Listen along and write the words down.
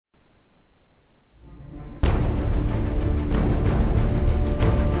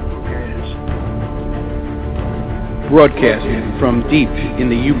Broadcasting from deep in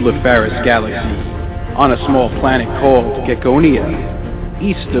the Eublepharis galaxy, on a small planet called Geckonia,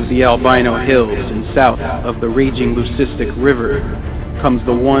 east of the Albino Hills and south of the raging Leucistic River, comes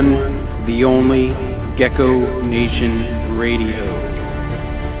the one, the only Gecko Nation Radio.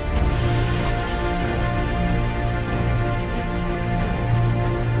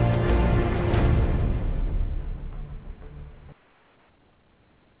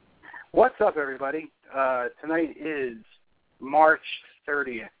 What's up, everybody? Tonight is March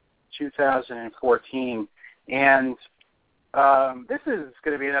 30th, 2014, and this is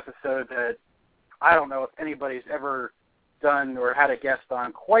going to be an episode that I don't know if anybody's ever done or had a guest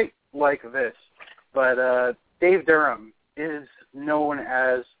on quite like this, but Dave Durham is known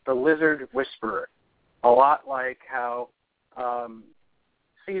as the Lizard Whisperer, a lot like how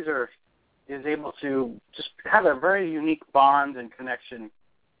Caesar is able to just have a very unique bond and connection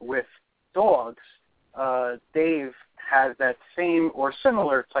with dogs. Dave has that same or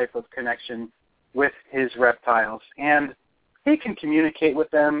similar type of connection with his reptiles, and he can communicate with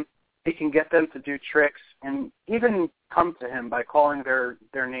them. He can get them to do tricks and even come to him by calling their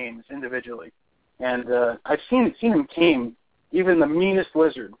names individually. And I've seen him tame even the meanest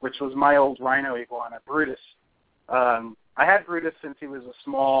lizard, which was my old rhino iguana, Brutus. I had Brutus since he was a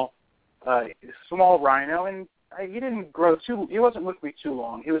small rhino, and he didn't grow he wasn't with me too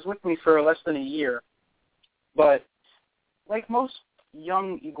long. He was with me for less than a year. But like most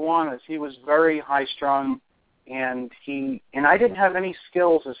young iguanas, he was very high-strung, and I didn't have any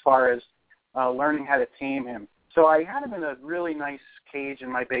skills as far as learning how to tame him. So I had him in a really nice cage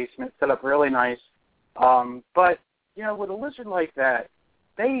in my basement, set up really nice. But, you know, with a lizard like that,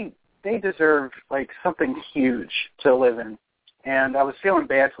 they deserve, like, something huge to live in. And I was feeling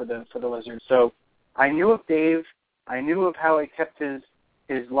bad for the lizard. So I knew of Dave. I knew of how he kept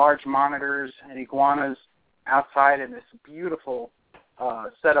his large monitors and iguanas outside in this beautiful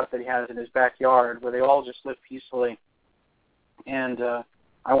setup that he has in his backyard where they all just live peacefully. And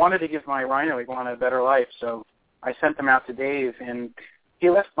I wanted to give my rhino iguana a better life, so I sent them out to Dave, and he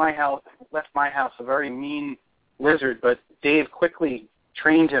left my house a very mean lizard, but Dave quickly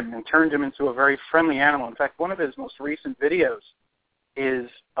trained him and turned him into a very friendly animal. In fact, one of his most recent videos is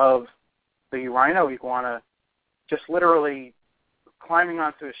of the rhino iguana just literally climbing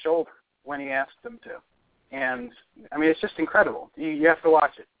onto his shoulder when he asked him to. And, I mean, it's just incredible. You have to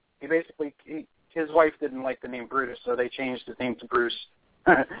watch it. His wife didn't like the name Brutus, so they changed his name to Bruce.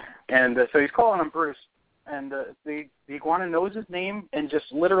 And so he's calling him Bruce. And the iguana knows his name and just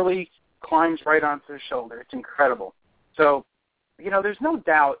literally climbs right onto his shoulder. It's incredible. So, you know, there's no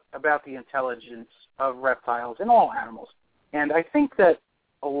doubt about the intelligence of reptiles and all animals. And I think that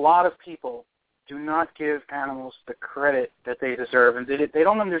a lot of people do not give animals the credit that they deserve, and they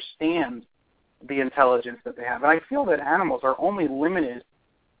don't understand the intelligence that they have. And I feel that animals are only limited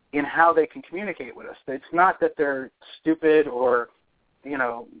in how they can communicate with us. It's not that they're stupid or, you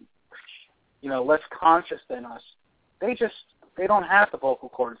know, less conscious than us. They don't have the vocal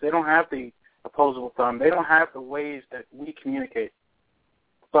cords. They don't have the opposable thumb. They don't have the ways that we communicate.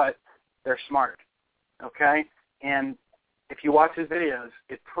 But they're smart, okay? And if you watch his videos,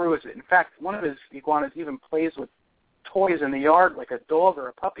 it proves it. In fact, one of his iguanas even plays with toys in the yard like a dog or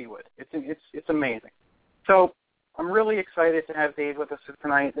a puppy would. It's amazing. So I'm really excited to have Dave with us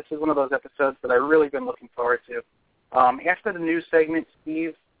tonight. This is one of those episodes that I've really been looking forward to. After the news segment,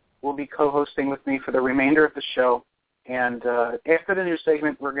 Steve will be co-hosting with me for the remainder of the show. And after the news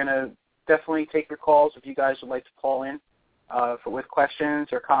segment, we're going to definitely take your calls if you guys would like to call in with questions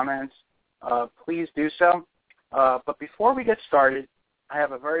or comments. Please do so. But before we get started, I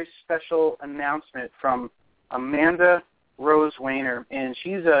have a very special announcement from Amanda Rose Weiner, and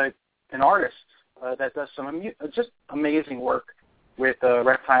she's an artist that does some just amazing work with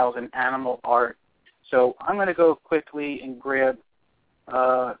reptiles and animal art. So I'm going to go quickly and grab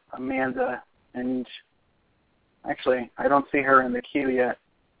Amanda, and actually, I don't see her in the queue yet.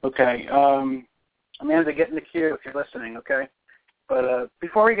 Okay, Amanda, get in the queue if you're listening, okay? But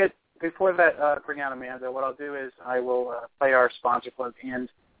before that, bring out Amanda, what I'll do is I will play our sponsor plug, and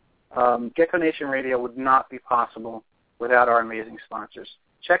Gecko Nation Radio would not be possible without our amazing sponsors.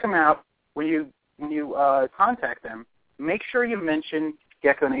 Check them out. When you contact them, make sure you mention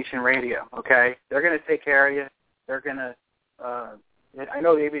Gecko Nation Radio, okay? They're going to take care of you. They're going to, I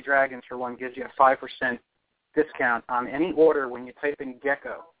know the AV Dragons, for one, gives you a 5% discount on any order when you type in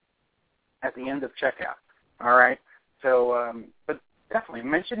Gecko at the end of checkout, all right? So, but definitely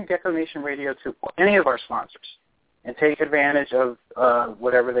mention Gecko Nation Radio to any of our sponsors and take advantage of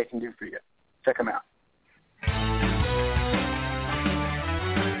whatever they can do for you. Check them out.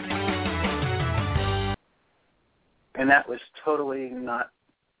 And that was totally not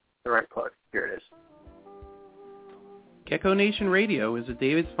the right plug. Here it is. Gecko Nation Radio is a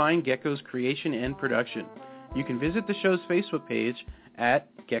David's Fine Geckos creation and production. You can visit the show's Facebook page at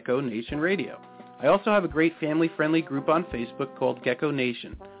Gecko Nation Radio. I also have a great family-friendly group on Facebook called Gecko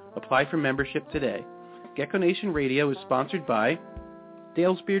Nation. Apply for membership today. Gecko Nation Radio is sponsored by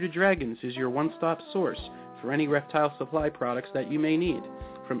Dale's Bearded Dragons is your one-stop source for any reptile supply products that you may need,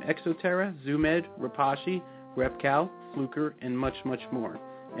 from Exoterra, Zoomed, Rapashi, Repcal, Fluker, and much, much more,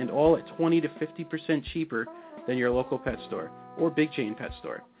 and all at 20 to 50% cheaper than your local pet store or big chain pet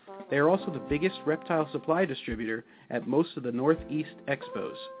store. They are also the biggest reptile supply distributor at most of the Northeast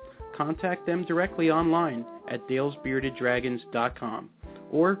expos. Contact them directly online at dalesbeardeddragons.com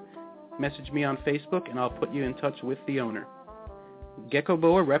or message me on Facebook and I'll put you in touch with the owner. Gecko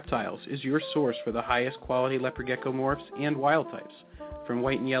Boa Reptiles is your source for the highest quality leopard gecko morphs and wild types, from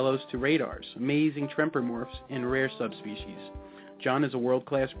white and yellows to radars, amazing tremper morphs, and rare subspecies. John is a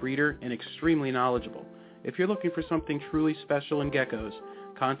world-class breeder and extremely knowledgeable. If you're looking for something truly special in geckos,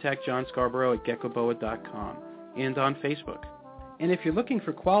 contact John Scarborough at geckoboa.com and on Facebook. And if you're looking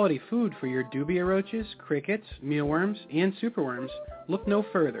for quality food for your dubia roaches, crickets, mealworms, and superworms, look no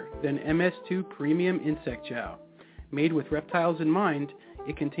further than MS2 Premium Insect Chow. Made with reptiles in mind,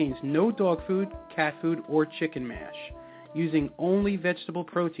 it contains no dog food, cat food, or chicken mash. Using only vegetable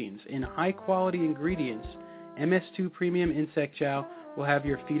proteins and high-quality ingredients, MS2 Premium Insect Chow will have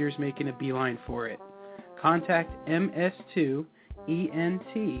your feeders making a beeline for it. Contact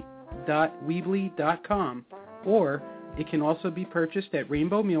ms2ent.weebly.com, or it can also be purchased at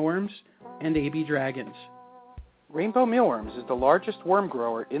Rainbow Mealworms and AB Dragons. Rainbow Mealworms is the largest worm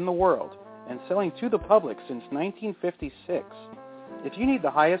grower in the world and selling to the public since 1956. If you need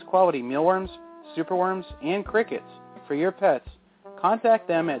the highest quality mealworms, superworms, and crickets for your pets, contact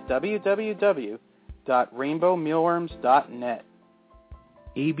them at www.rainbowmealworms.net.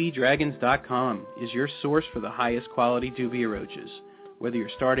 abdragons.com is your source for the highest quality dubia roaches. Whether you're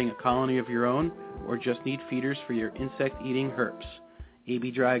starting a colony of your own or just need feeders for your insect-eating herps,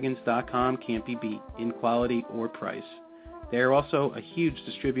 abdragons.com can't be beat in quality or price. They are also a huge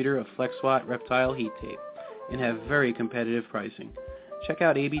distributor of FlexWatt reptile heat tape and have very competitive pricing. Check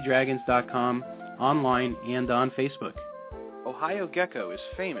out abdragons.com online and on Facebook. Ohio Gecko is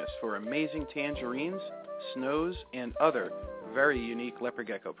famous for amazing tangerines, snows, and other very unique leopard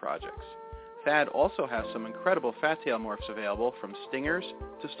gecko projects. Thad also has some incredible fat-tail morphs available, from stingers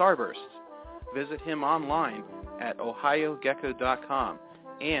to starbursts. Visit him online at ohiogecko.com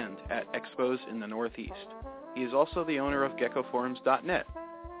and at expos in the Northeast. He is also the owner of geckoforums.net.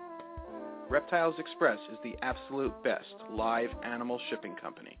 Reptiles Express is the absolute best live animal shipping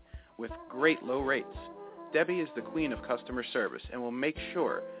company with great low rates. Debbie is the queen of customer service and will make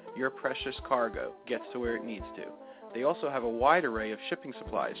sure your precious cargo gets to where it needs to. They also have a wide array of shipping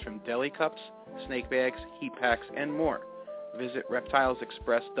supplies, from deli cups, snake bags, heat packs, and more. Visit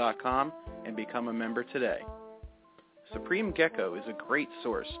reptilesexpress.com and become a member today. Supreme Gecko is a great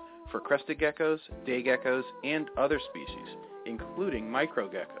source for crested geckos, day geckos, and other species, including micro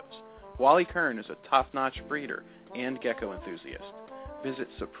geckos. Wally Kern is a top-notch breeder and gecko enthusiast. Visit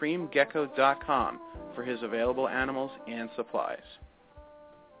supremegecko.com for his available animals and supplies.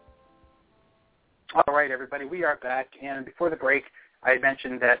 All right, everybody, we are back. And before the break, I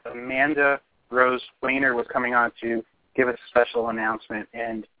mentioned that Amanda Rose Wayner was coming on to give us a special announcement.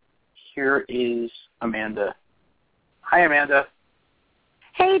 And here is Amanda. Hi, Amanda.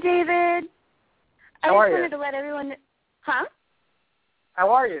 Hey, David. How are you? I just wanted to let everyone know. Huh?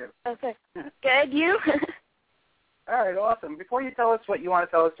 How are you? Okay. Good. You? All right, awesome. Before you tell us what you want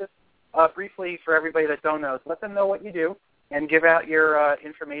to tell us, just briefly for everybody that don't know, let them know what you do and give out your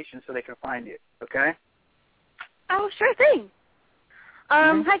information so they can find you, okay? Oh, sure thing.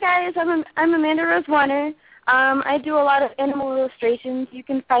 Hi, guys. I'm Amanda Rose Warner. I do a lot of animal illustrations. You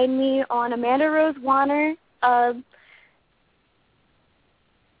can find me on Amanda Rose Warner. Are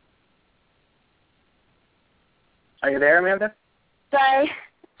you there, Amanda? Sorry,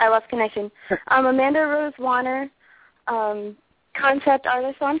 I lost connection. Amanda Rose Warner, concept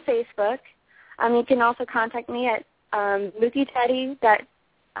artist on Facebook. You can also contact me at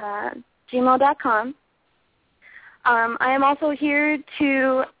mookieteddy@gmail.com. I am also here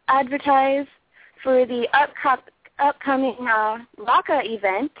to advertise for the upcoming RACA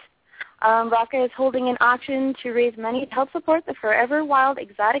event. RACA is holding an auction to raise money to help support the Forever Wild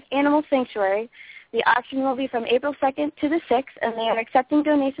Exotic Animal Sanctuary. The auction will be from April 2nd to the 6th, and they are accepting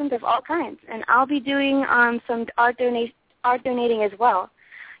donations of all kinds. And I'll be doing some art donating as well.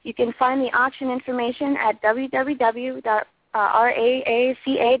 You can find the auction information at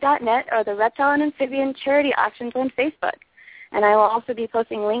raaca.net, or the Reptile and Amphibian Charity Auctions on Facebook. And I will also be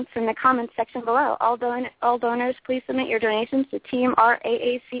posting links in the comments section below. All donors, please submit your donations to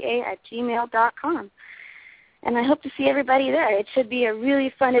teamraaca@gmail.com. And I hope to see everybody there. It should be a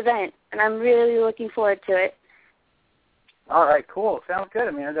really fun event, and I'm really looking forward to it. All right, cool. Sounds good,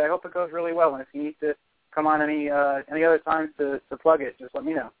 Amanda. I hope it goes really well. And if you need to come on any other times to plug it, just let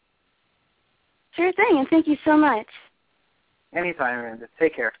me know. Sure thing, and thank you so much. Anytime, Amanda.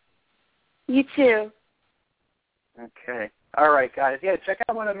 Take care. You too. Okay. All right, guys. Yeah, check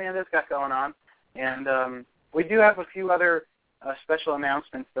out what Amanda's got going on. And we do have a few other special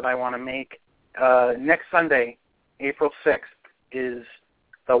announcements that I want to make. Next Sunday, April 6th, is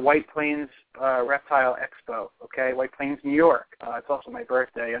the White Plains Reptile Expo, okay? White Plains, New York. It's also my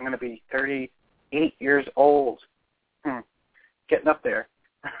birthday. I'm going to be 38 years old. Getting up there.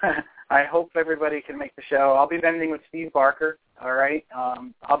 I hope everybody can make the show. I'll be vending with Steve Barker, all right?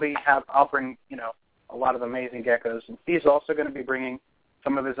 I'll bring, a lot of amazing geckos. And Steve's also going to be bringing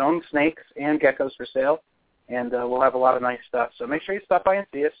some of his own snakes and geckos for sale, and we'll have a lot of nice stuff. So make sure you stop by and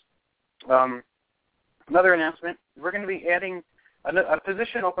see us. Another announcement, we're going to be adding a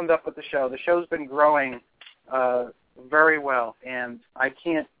position opened up with the show. The show's been growing very well, and I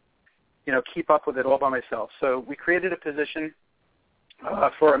can't, keep up with it all by myself. So we created a position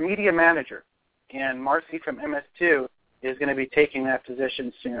for a media manager, and Marcy from MS2 is going to be taking that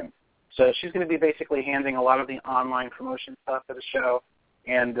position soon. So she's going to be basically handling a lot of the online promotion stuff for the show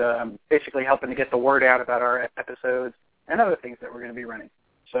and basically helping to get the word out about our episodes and other things that we're going to be running.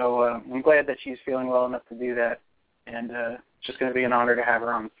 So I'm glad that she's feeling well enough to do that, and it's just going to be an honor to have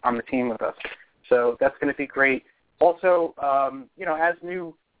her on the team with us. So that's going to be great. Also,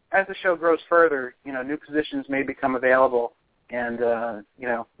 as the show grows further, new positions may become available, and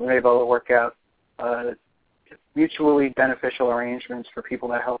we're able to work out mutually beneficial arrangements for people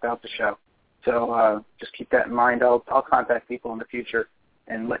that help out the show. So just keep that in mind. I'll contact people in the future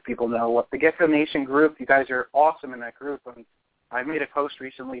and let people know what the Gecko Nation group. You guys are awesome in that group. I made a post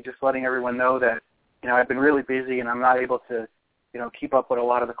recently just letting everyone know that I've been really busy and I'm not able to keep up with a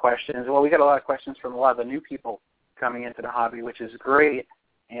lot of the questions. Well, we got a lot of questions from a lot of the new people coming into the hobby, which is great.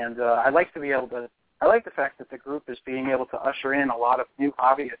 And I like the fact that the group is being able to usher in a lot of new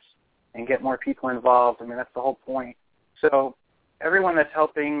hobbyists and get more people involved. I mean, that's the whole point. So everyone that's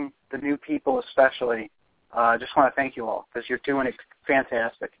helping the new people especially, just want to thank you all because you're doing it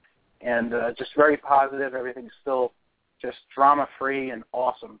fantastic and just very positive. Everything's still just drama-free and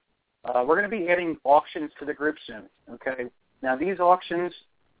awesome. We're going to be adding auctions to the group soon, okay? Now, these auctions,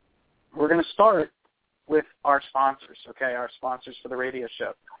 we're going to start with our sponsors, okay, our sponsors for the radio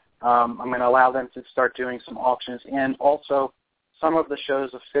show. I'm going to allow them to start doing some auctions and also some of the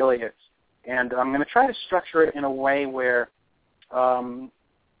show's affiliates. And I'm going to try to structure it in a way where,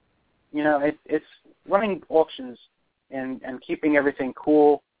 it's running auctions and keeping everything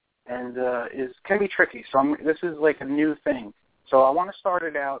cool and can be tricky. So this is like a new thing. So I want to start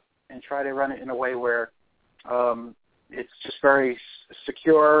it out and try to run it in a way where it's just very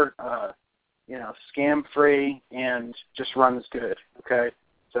secure, scam-free, and just runs good, okay?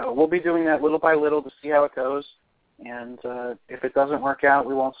 So we'll be doing that little by little to see how it goes. And if it doesn't work out,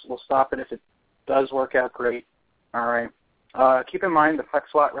 we'll stop it. If it does work out, great. All right. Keep in mind the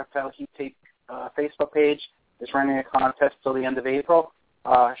FlexLot Reptile Heat Tape Facebook page is running a contest till the end of April.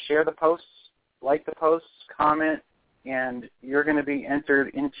 Share the posts, like the posts, comment, and you're going to be entered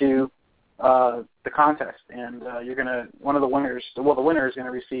into the contest. And the winner is going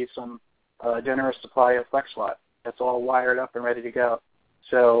to receive some generous supply of FlexLot. That's all wired up and ready to go.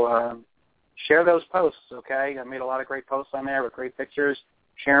 So share those posts, okay? I made a lot of great posts on there with great pictures.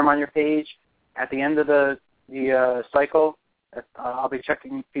 Share them on your page. At the end of the cycle, I'll be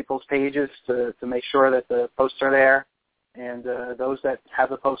checking people's pages to make sure that the posts are there, and those that have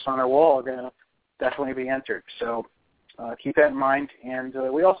the posts on their wall are going to definitely be entered. So keep that in mind. And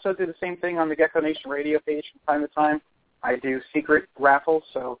we also do the same thing on the Gecko Nation radio page from time to time. I do secret raffles.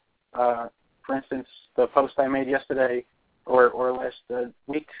 So, for instance, the post I made yesterday or last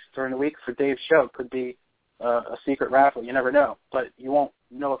week during the week for Dave's show could be a secret raffle. You never know, but you won't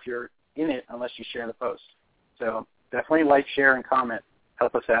know if you're in it unless you share the post. So definitely like, share, and comment.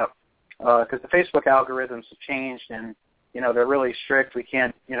 Help us out because the Facebook algorithms have changed and they're really strict. We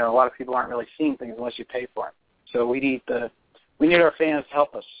can't, a lot of people aren't really seeing things unless you pay for them. So we need our fans to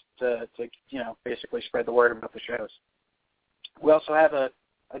help us to basically spread the word about the shows. We also have a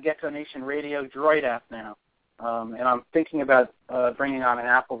Gecko Nation Radio Droid app now. And I'm thinking about bringing on an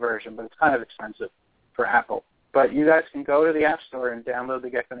Apple version, but it's kind of expensive for Apple. But you guys can go to the App Store and download the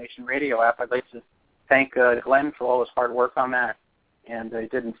Gecko Nation Radio app. I'd like to thank Glenn for all his hard work on that, and he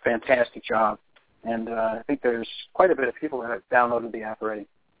did a fantastic job. And I think there's quite a bit of people that have downloaded the app already.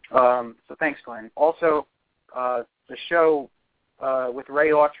 So thanks, Glenn. Also, the show with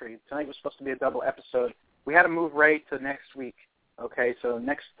Ray Autry, tonight was supposed to be a double episode. We had to move Ray to next week. Okay, so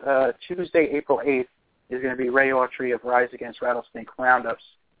next Tuesday, April 8th, is going to be Ray Autry of Rise Against Rattlesnake Roundups,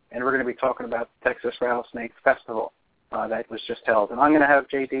 and we're going to be talking about the Texas Rattlesnake Festival that was just held. And I'm going to have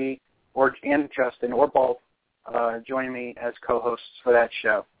JD and Justin or both join me as co-hosts for that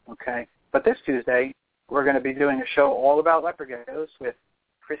show. Okay, but this Tuesday, we're going to be doing a show all about leopard geckos with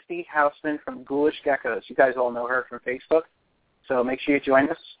Christy Hausman from Ghoulish Geckos. You guys all know her from Facebook, so make sure you join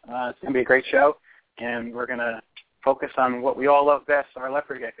us. It's going to be a great show, and we're going to focus on what we all love best, our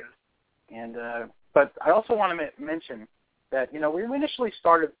leopard geckos. And but I also want to mention that, you know, we initially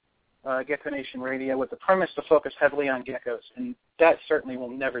started Gecko Nation Radio with the premise to focus heavily on geckos, and that certainly will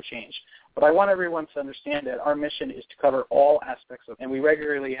never change. But I want everyone to understand that our mission is to cover all aspects of it, and we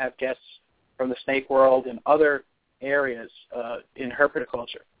regularly have guests from the snake world and other areas in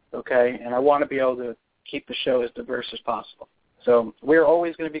herpetoculture, okay? And I want to be able to keep the show as diverse as possible. So we're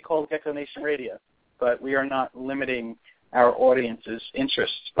always going to be called Gecko Nation Radio, but we are not limiting our audience's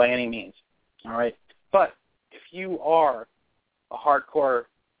interests by any means, all right? But if you are a hardcore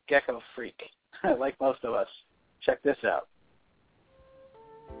gecko freak, like most of us, check this out.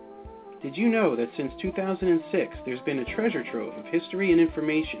 Did you know that since 2006, there's been a treasure trove of history and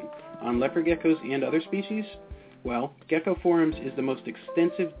information on leopard geckos and other species? Well, Gecko Forums is the most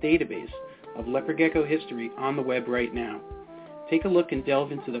extensive database of leopard gecko history on the web right now. Take a look and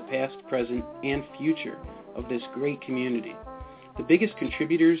delve into the past, present, and future of this great community. The biggest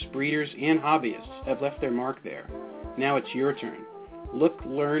contributors, breeders, and hobbyists have left their mark there. Now it's your turn. Look,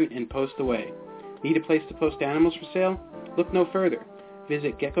 learn, and post away. Need a place to post animals for sale? Look no further.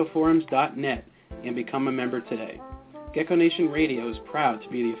 Visit geckoforums.net and become a member today. Gecko Nation Radio is proud to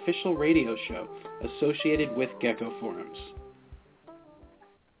be the official radio show associated with Gecko Forums.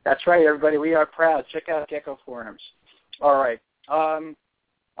 That's right, everybody. We are proud. Check out Gecko Forums. All right. All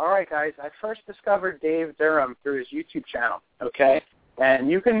right, guys. I first discovered Dave Durham through his YouTube channel, okay? And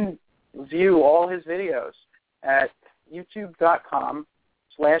you can view all his videos at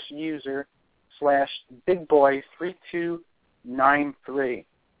youtube.com/user/bigboy3293.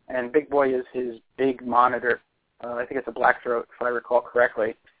 And Big Boy is his big monitor. I think it's a black throat, if I recall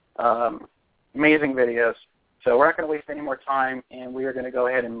correctly. Amazing videos. So we're not going to waste any more time, and we are going to go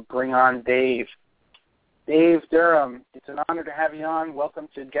ahead and bring on Dave. Dave Durham, it's an honor to have you on. Welcome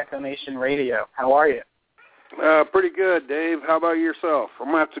to Gecko Nation Radio. How are you? Pretty good, Dave. How about yourself? I'm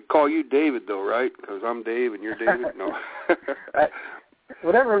going to have to call you David, though, right? Because I'm Dave and you're David? No.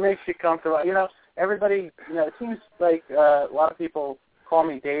 Whatever makes you comfortable. You know, everybody, you know, it seems like a lot of people call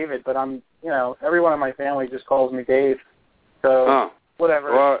me David, but everyone in my family just calls me Dave. So,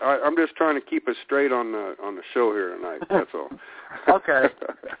 whatever. Well, I'm just trying to keep us straight on the show here tonight. That's all. Okay.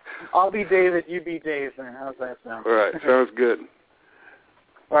 I'll be David, you be Dave, then. How's that sound? All right. Sounds good.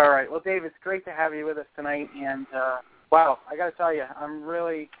 All right. Well, Dave, it's great to have you with us tonight. And, wow, I got to tell you, I'm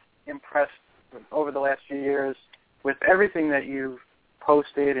really impressed over the last few years with everything that you've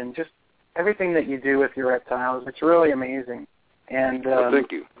posted and just everything that you do with your reptiles. It's really amazing. And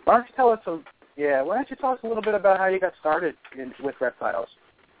thank you. Why don't you tell us a little bit about how you got started with reptiles?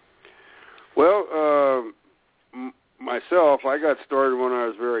 Well, myself, I got started when I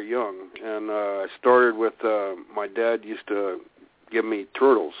was very young, and I started with my dad used to give me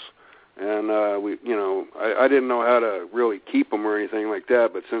turtles, and I didn't know how to really keep them or anything like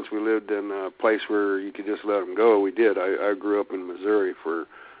that, but since we lived in a place where you could just let them go, we did. I grew up in Missouri for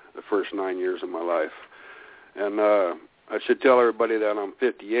the first 9 years of my life, and I should tell everybody that I'm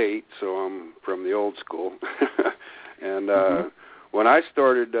 58, so I'm from the old school. And when I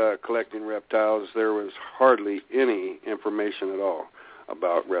started collecting reptiles, there was hardly any information at all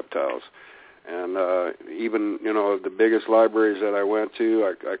about reptiles. And even, the biggest libraries that I went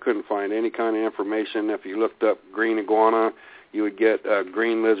to, I couldn't find any kind of information. If you looked up green iguana, you would get a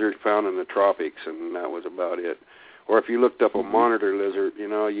green lizard found in the tropics, and that was about it. Or if you looked up a monitor lizard,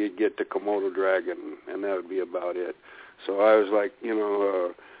 you'd get the Komodo dragon, and that would be about it. So I was like,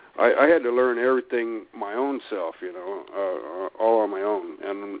 I had to learn everything my own self, all on my own.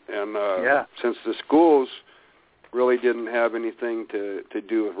 And since the schools really didn't have anything to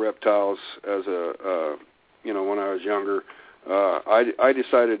do with reptiles as when I was younger, I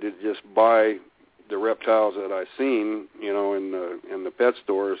decided to just buy the reptiles that I seen, in the pet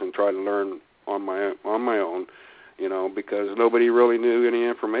stores and try to learn on my own, because nobody really knew any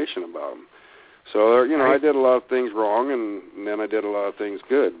information about them. So, I did a lot of things wrong, and then I did a lot of things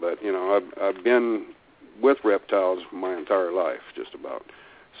good. But, I've been with reptiles my entire life, just about.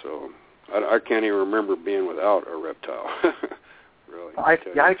 So I can't even remember being without a reptile. Really.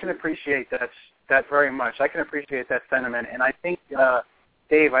 I can appreciate that very much. I can appreciate that sentiment, and I think,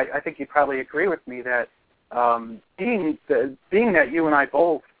 Dave, I think you probably agree with me that being that you and I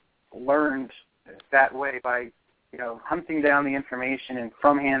both learned that way by, hunting down the information and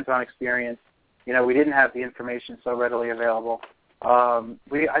from hands-on experience, we didn't have the information so readily available.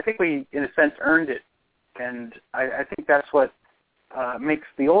 I think we, in a sense, earned it, and I think that's what makes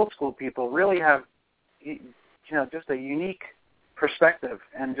the old school people really have, just a unique perspective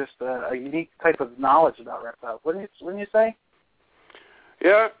and just a unique type of knowledge about reptiles. Wouldn't you say?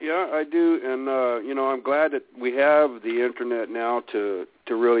 Yeah, I do, and I'm glad that we have the internet now to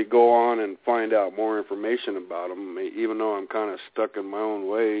really go on and find out more information about them. Even though I'm kind of stuck in my own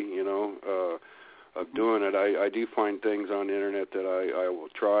way, of doing it, I do find things on the internet that I will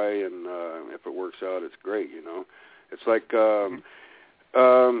try, and if it works out, it's great. It's like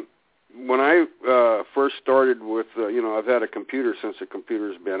when I first started with, I've had a computer since the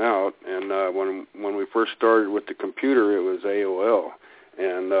computer's been out, and when we first started with the computer, it was AOL.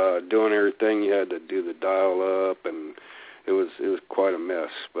 And doing everything, you had to do the dial-up, and it was quite a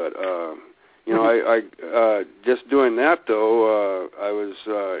mess. But I just doing that though, I was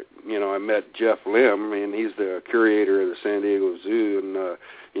I met Jeff Lim, and he's the curator of the San Diego Zoo, and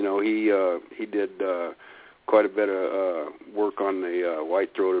he did quite a bit of work on the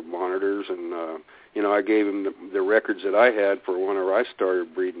white-throated monitors, and I gave him the records that I had for whenever I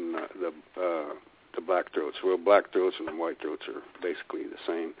started breeding the black-throats. Well, black-throats and white-throats are basically the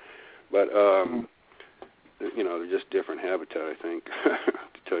same, but they're just different habitat, I think,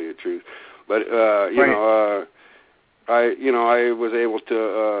 to tell you the truth. But I was able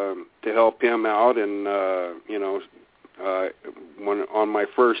to help him out, and when on my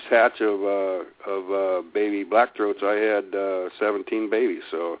first hatch of baby black-throats, I had 17 babies.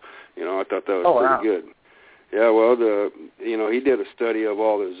 So I thought that was pretty good. Yeah, well, he did a study of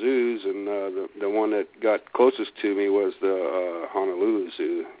all the zoos, and the one that got closest to me was the Honolulu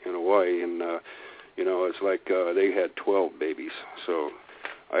Zoo in Hawaii, and it's like they had 12 babies. So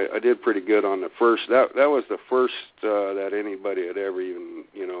I did pretty good on the first. That was the first that anybody had ever even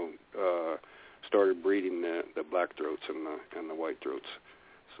started breeding the black-throats and the white-throats.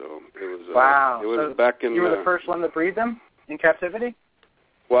 So it was wow. It was so back in. You were the first one to breed them in captivity?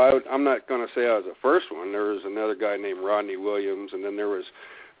 Well, I'm not going to say I was the first one. There was another guy named Rodney Williams, and then there was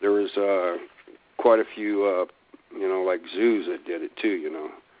quite a few, like zoos that did it too.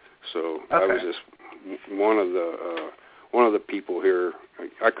 So okay. I was just one of the people here.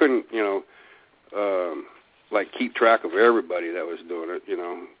 I couldn't, keep track of everybody that was doing it.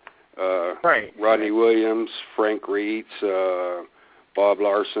 Right. Rodney Williams, Frank Reitz, Bob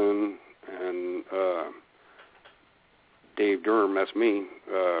Larson, and Dave Durham, that's me.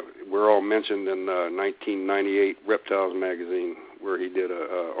 We're all mentioned in 1998 Reptiles magazine, where he did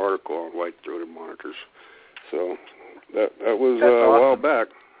an article on white-throated monitors. So that was awesome. A while back.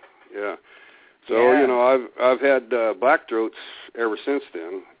 Yeah. So I've had black-throats ever since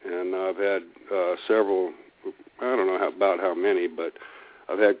then, and I've had several. I don't know about how many, but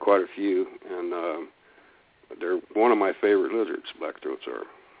I've had quite a few, and they're one of my favorite lizards. Black-throats are,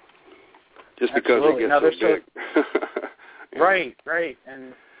 just because they get so big. Right.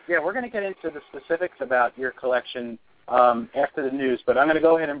 And, we're going to get into the specifics about your collection after the news, but I'm going to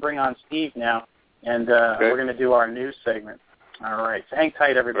go ahead and bring on Steve now, and we're going to do our news segment. All right. So hang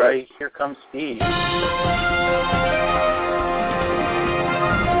tight, everybody. Right. Here comes Steve.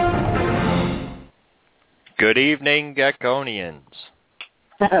 Good evening, Geckonians.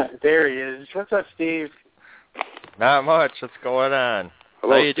 There he is. What's up, Steve? Not much. What's going on?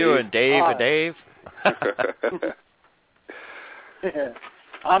 Hello, how you Steve. Doing, Dave? Hi. Dave?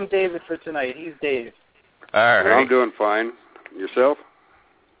 I'm David for tonight. He's Dave. All right. I'm doing fine. Yourself?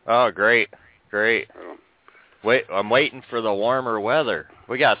 Oh, great. Oh. Wait, I'm waiting for the warmer weather.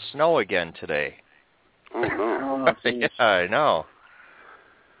 We got snow again today. Oh, no. Yeah, I know.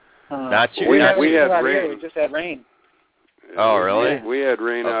 Not you. We had rain. rain. We just had rain. Oh, really? We had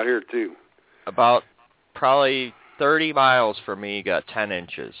rain out here, too. About probably 30 miles from me, got 10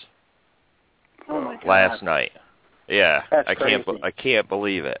 inches. Oh, my God. Last night. Yeah, That's I can't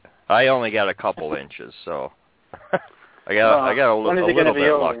believe it. I only got a couple inches, so I got a little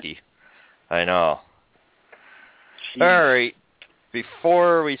bit lucky. I know. Jeez. All right.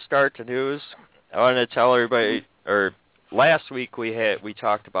 Before we start the news, I want to tell everybody. Or last week we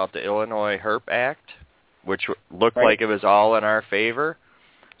talked about the Illinois Herp Act, which looked like it was all in our favor.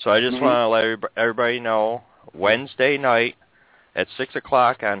 So I just want to let everybody know Wednesday night at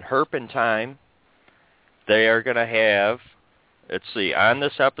 6:00 on Herpin time. they are going to have, let's see, on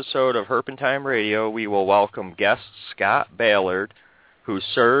this episode of Herpentine Radio, we will welcome guest Scott Ballard, who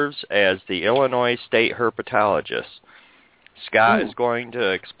serves as the Illinois State Herpetologist. Scott is going to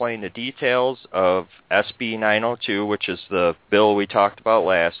explain the details of SB 902, which is the bill we talked about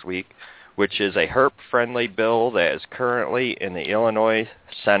last week, which is a herp-friendly bill that is currently in the Illinois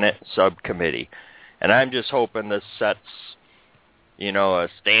Senate subcommittee. And I'm just hoping this sets, a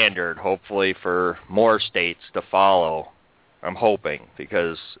standard, hopefully, for more states to follow. I'm hoping,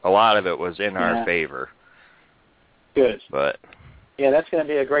 because a lot of it was in our favor. Good. But yeah, that's going to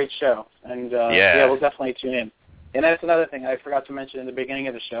be a great show. And we'll definitely tune in. And that's another thing I forgot to mention in the beginning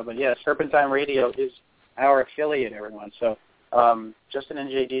of the show. But yes, Herpentine Radio is our affiliate, everyone. So Justin and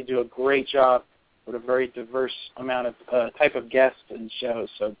JD do a great job with a very diverse amount of type of guests and shows.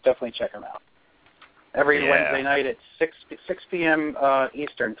 So definitely check them out. Every Wednesday night at 6 p.m.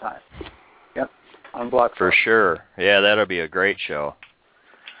 Eastern Time. Yep, on Block. For sure. Yeah, that'll be a great show.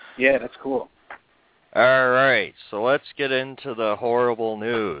 Yeah, that's cool. All right, so let's get into the horrible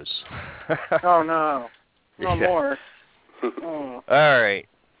news. Oh, no. No more. Oh. All right.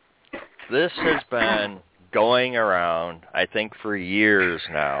 This has been going around, I think, for years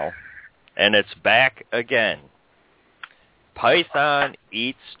now, and it's back again. Python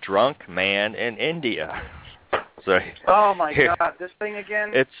eats drunk man in India. So, oh, my God, this thing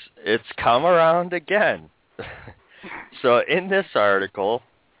again? It's come around again. So in this article,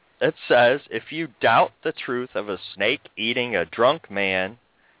 it says, if you doubt the truth of a snake eating a drunk man,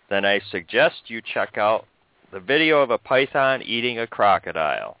 then I suggest you check out the video of a python eating a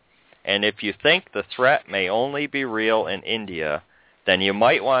crocodile. And if you think the threat may only be real in India, then you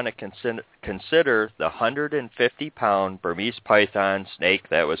might want to consider the 150-pound Burmese python snake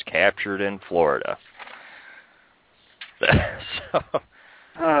that was captured in Florida.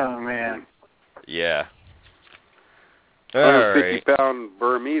 Oh, man. Yeah. 150-pound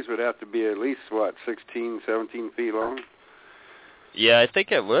Burmese would have to be at least, 16, 17 feet long? Yeah, I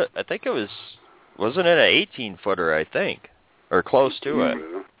think it was. Wasn't it an 18-footer, I think? Or close to it.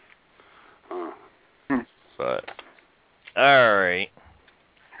 But, all right.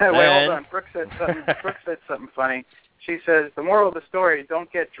 Hey, wait, hold on. Brooke said something funny. She says, the moral of the story,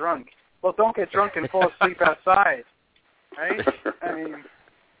 don't get drunk. Well, don't get drunk and fall asleep outside. Right? I mean...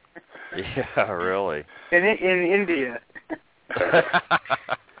 Yeah, really. In India.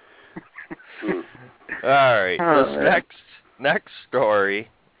 All right. This next story,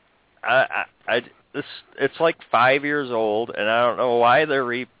 it's like 5 years old, and I don't know why they're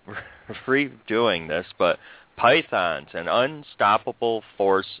redoing this, but pythons, an unstoppable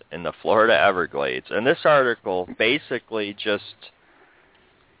force in the Florida Everglades. And this article basically just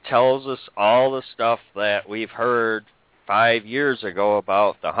tells us all the stuff that we've heard 5 years ago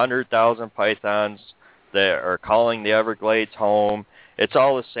about the 100,000 pythons that are calling the Everglades home. It's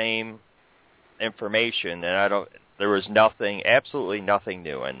all the same information, and there was absolutely nothing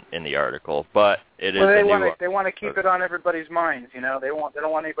new in the article, but it is they want to keep it on everybody's minds, They don't want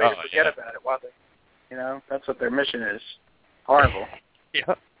anybody to forget about it, while they, that's what their mission is. Horrible.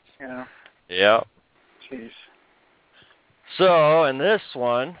 Yeah. Yeah. Jeez. So, in this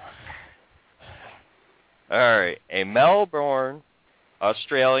one, all right, a Melbourne,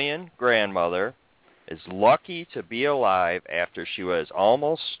 Australian grandmother is lucky to be alive after she was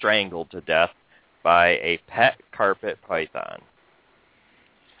almost strangled to death by a pet carpet python.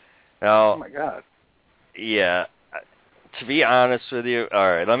 Now, oh my God. Yeah, to be honest with you,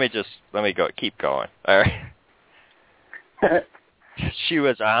 all right, let me keep going. All right. She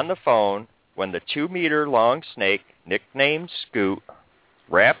was on the phone when the 2-meter-long snake, nicknamed Scoot,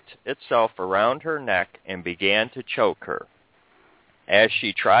 wrapped itself around her neck and began to choke her. As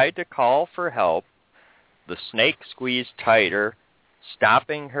she tried to call for help, the snake squeezed tighter,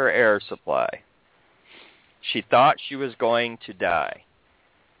 stopping her air supply. She thought she was going to die.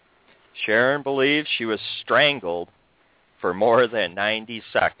 Sharon believes she was strangled for more than 90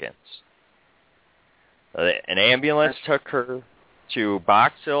 seconds. An ambulance took her to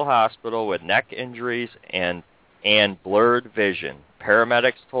Box Hill Hospital with neck injuries and blurred vision.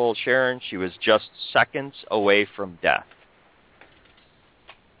 Paramedics told Sharon she was just seconds away from death.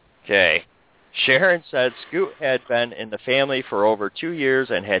 Okay. Sharon said Scoot had been in the family for over 2 years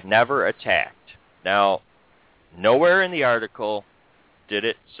and had never attacked. Now, nowhere in the article did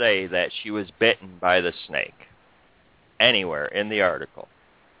it say that she was bitten by the snake. Anywhere in the article.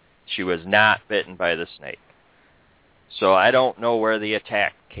 She was not bitten by the snake. So I don't know where the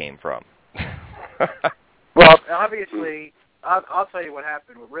attack came from. Well, obviously, I'll tell you what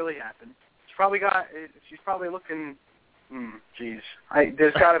happened, what really happened. She's probably looking,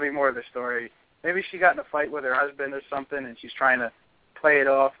 there's got to be more of the story. Maybe she got in a fight with her husband or something, and she's trying to play it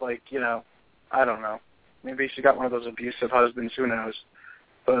off like, I don't know. Maybe she got one of those abusive husbands. Who knows?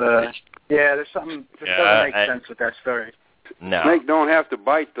 But yeah, there's something that doesn't make sense with that story. No. Snake don't have to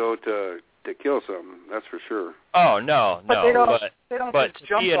bite though to kill something. That's for sure. Oh no, but they don't but just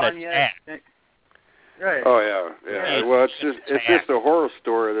jump on you. Right. Oh yeah. Well, it's just a horror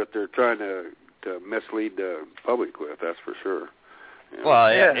story that they're trying to mislead the public with. That's for sure. Well,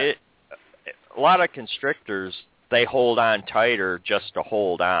 a lot of constrictors, they hold on tighter just to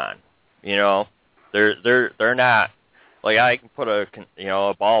hold on. They're not like I can put a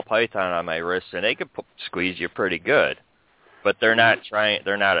ball python on my wrist and they can squeeze you pretty good, but they're not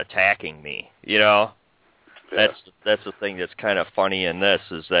attacking me. That's the thing that's kind of funny in this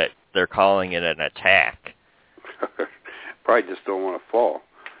is that they're calling it an attack. Probably just don't want to fall.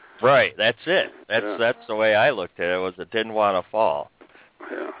 Right, that's it. That's the way I looked at it. Was it didn't want to fall.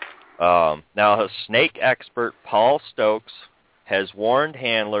 Yeah. Now, snake expert Paul Stokes has warned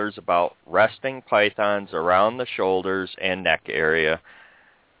handlers about resting pythons around the shoulders and neck area.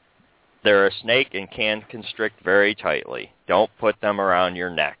 They're a snake and can constrict very tightly. Don't put them around your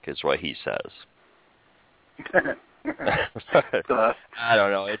neck, is what he says. I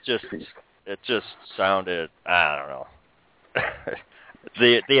don't know. It just sounded. I don't know.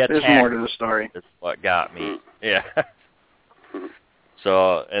 the attack. There's more to the story. Is what got me. Yeah.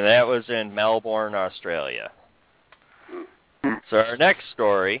 So, and that was in Melbourne, Australia. So our next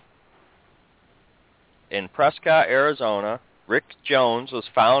story, in Prescott, Arizona, Rick Jones was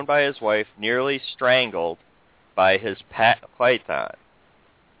found by his wife nearly strangled by his pet python.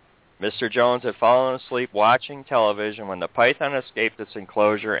 Mr. Jones had fallen asleep watching television when the python escaped its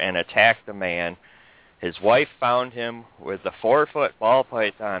enclosure and attacked the man. His wife found him with the 4-foot ball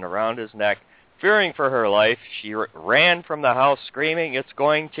python around his neck. Fearing for her life, she ran from the house screaming, "It's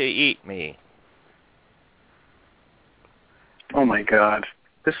going to eat me." Oh, my God.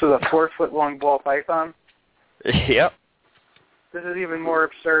 This was a 4-foot-long ball python? Yep. This is even more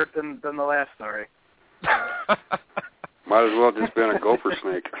absurd than the last story. Might as well just been a gopher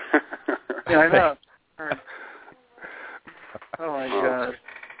snake. Yeah, I know. Oh, my God.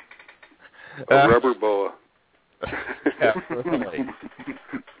 A rubber boa. Yeah, really.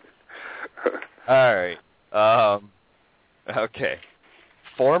 All right. Okay.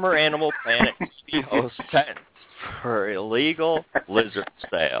 Former Animal Planet TV host sentenced for illegal lizard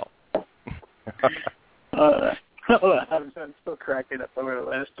sale. I'm still cracking up over the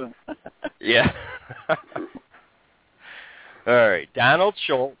last one. Yeah. All right. Donald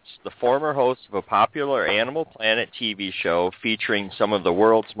Schultz, the former host of a popular Animal Planet TV show featuring some of the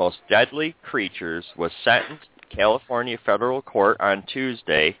world's most deadly creatures, was sentenced in California federal court on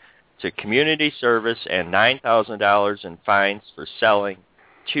Tuesday to community service and $9,000 in fines for selling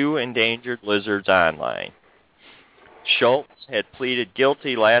 2 endangered lizards online. Schultz had pleaded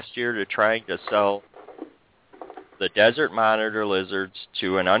guilty last year to trying to sell the Desert Monitor lizards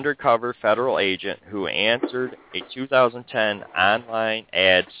to an undercover federal agent who answered a 2010 online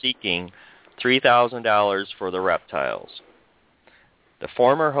ad seeking $3,000 for the reptiles. The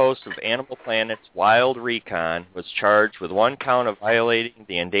former host of Animal Planet's Wild Recon was charged with 1 count of violating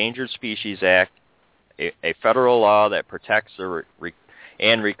the Endangered Species Act, a federal law that protects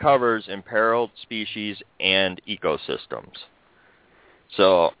and recovers imperiled species and ecosystems.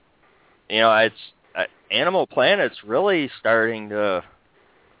 So, Animal Planet's really starting to,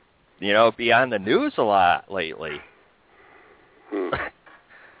 be on the news a lot lately. I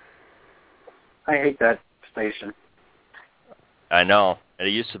hate that station. I know. It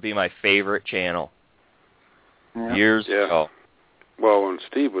used to be my favorite channel. Yeah. Years ago. Well, when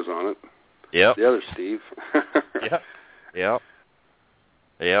Steve was on it. Yep. The other Steve. Yep.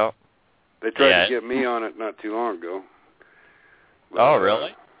 They tried to get me on it not too long ago. But, oh,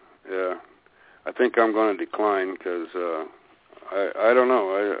 really? Yeah. I think I'm going to decline because I don't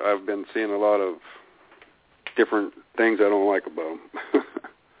know. I've been seeing a lot of different things I don't like about them.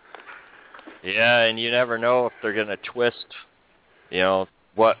 Yeah, and you never know if they're going to twist,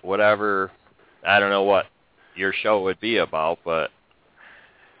 whatever, I don't know what your show would be about, but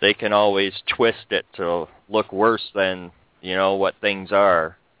they can always twist it to look worse than, what things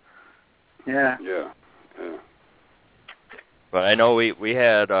are. Yeah. Yeah. But I know we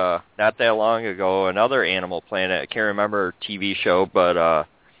had, not that long ago, another Animal Planet, I can't remember TV show, but, it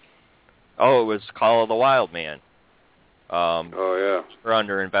was Call of the Wild Man. We're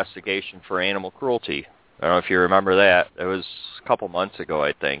under investigation for animal cruelty. I don't know if you remember that. It was a couple months ago,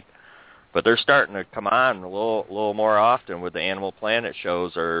 I think. But they're starting to come on a little more often with the Animal Planet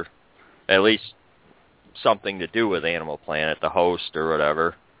shows, or at least something to do with Animal Planet, the host or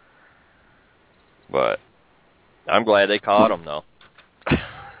whatever. But I'm glad they caught him, though.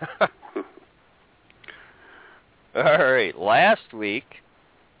 All right, last week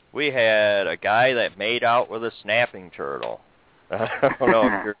we had a guy that made out with a snapping turtle. I don't know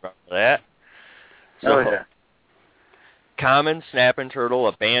if you remember that. So, yeah. Common snapping turtle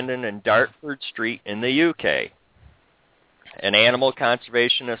abandoned in Dartford Street in the UK. An animal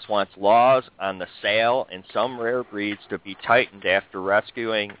conservationist wants laws on the sale in some rare breeds to be tightened after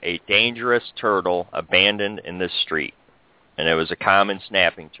rescuing a dangerous turtle abandoned in the street. And it was a common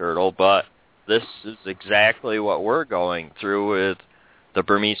snapping turtle, but this is exactly what we're going through with the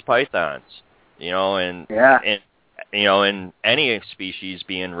Burmese pythons. And in any species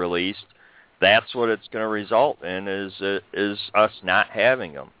being released, that's what it's going to result in is us not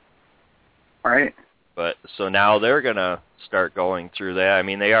having them. Right. But so now they're going to start going through that. I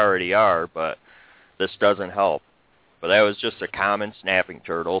mean, they already are, but this doesn't help. But that was just a common snapping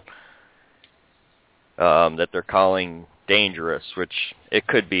turtle that they're calling dangerous, which it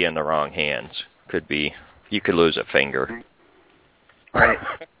could be in the wrong hands. Could be, you could lose a finger. Right.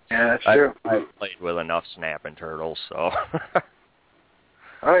 Yeah, that's true. I've played with enough snapping turtles, so.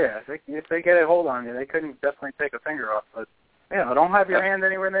 Oh yeah, if they get a hold on you, they couldn't definitely take a finger off. But don't have your hand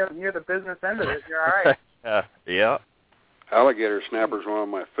anywhere near the business end of it. You're all right. Yeah. Alligator snapper's one of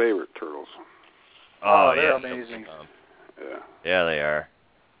my favorite turtles. Oh, they're amazing. Yeah, they are.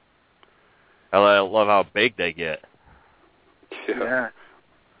 I love how big they get. Yeah.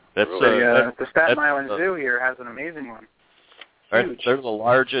 That's the Staten Island Zoo here has an amazing one. Huge. They're the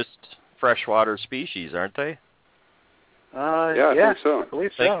largest freshwater species, aren't they? I think so. I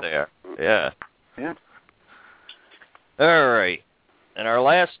believe so. I think they are. Yeah. Yeah. All right. And our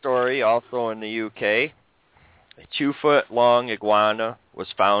last story, also in the UK, a 2-foot-long iguana was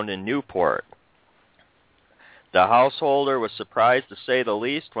found in Newport. The householder was surprised, to say the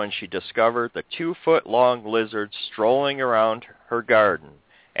least, when she discovered the 2-foot-long lizard strolling around her garden.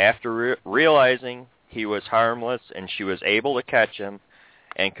 After realizing he was harmless and she was able to catch him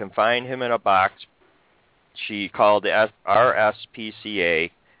and confine him in a box, she called the RSPCA,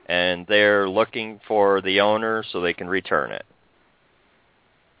 and they're looking for the owner so they can return it.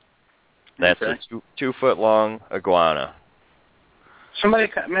 That's a 2-foot-long iguana. Somebody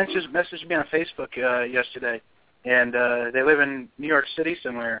messaged me on Facebook yesterday, and they live in New York City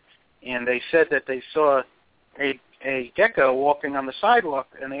somewhere, and they said that they saw a gecko walking on the sidewalk,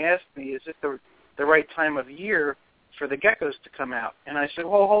 and they asked me, is it the right time of year for the geckos to come out? And I said,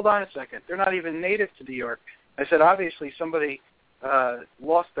 well, hold on a second. They're not even native to New York. I said, obviously somebody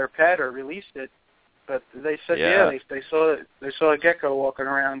lost their pet or released it, but they said, they saw a gecko walking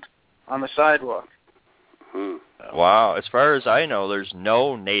around on the sidewalk. Wow. As far as I know, there's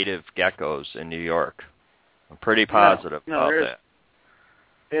no native geckos in New York. I'm pretty positive about that.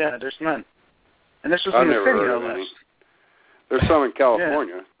 Yeah, there's none. And this was in the city, no less. There's some in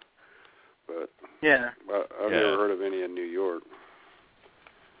California, but I've never heard of any in New York.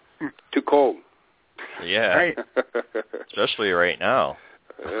 Too cold. Yeah. Right. Especially right now.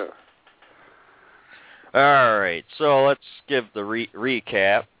 Yeah. All right, so let's give the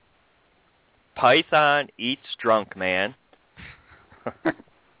recap. Python eats drunk man.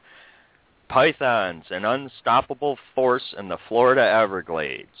 Pythons, an unstoppable force in the Florida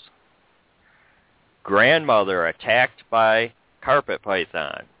Everglades. Grandmother attacked by carpet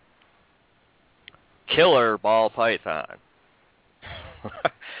python. Killer ball python.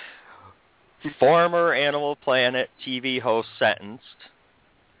 Former Animal Planet TV host sentenced.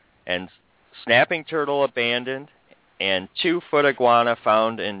 And snapping turtle abandoned. And 2-foot iguana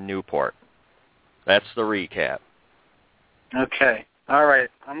found in Newport. That's the recap. Okay. All right.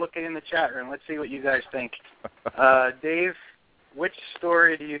 I'm looking in the chat room. Let's see what you guys think. Dave, which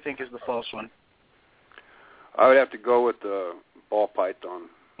story do you think is the false one? I would have to go with the ball python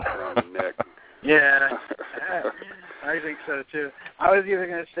around the neck. Yeah, I think so too. I was either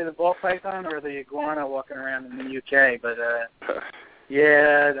going to say the ball python or the iguana walking around in the UK, but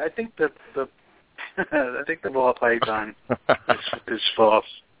I think the I think the ball python is false.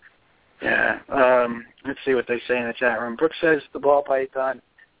 Yeah. Let's see what they say in the chat room. Brooke says the ball python.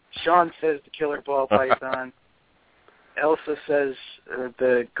 Sean says the killer ball python. Elsa says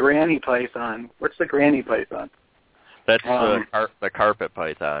the granny python. What's the granny python? That's the carpet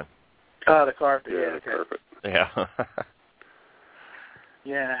python. Oh, the carpet. Yeah, the carpet. Yeah.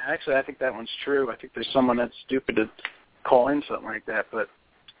 Yeah, actually, I think that one's true. I think there's someone that's stupid to call in something like that. But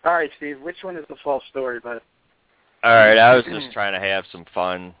all right, Steve, which one is the false story? But all right, I was just trying to have some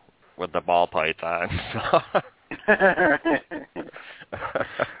fun with the ball python. I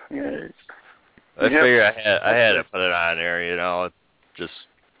figured I had to put it on there, just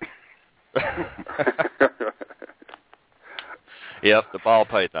Yep, the ball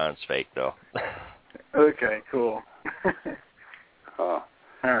python's fake, though. Okay, cool. Oh.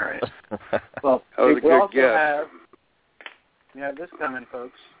 All right. Well, that was a we good also guess. have this coming,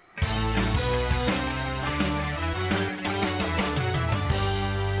 folks.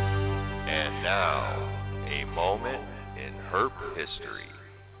 And now, a moment in herp history.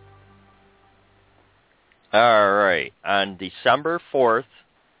 All right. On December 4th,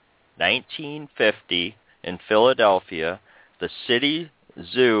 1950, in Philadelphia, the city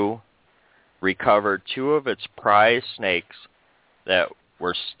zoo recovered 2 of its prize snakes that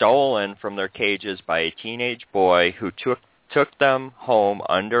were stolen from their cages by a teenage boy who took them home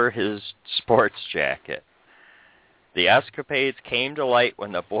under his sports jacket. The escapades came to light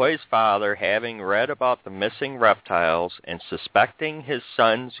when the boy's father, having read about the missing reptiles and suspecting his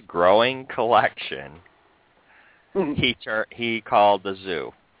son's growing collection, he called the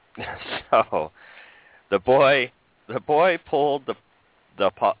zoo. So the boy pulled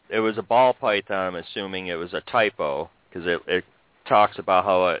it was a ball python. I'm assuming it was a typo because it talks about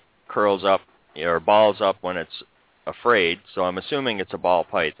how it curls up or balls up when it's afraid. So I'm assuming it's a ball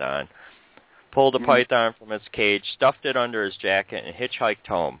python. Pulled the python from its cage, stuffed it under his jacket, and hitchhiked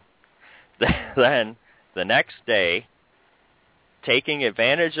home. Then, the next day, taking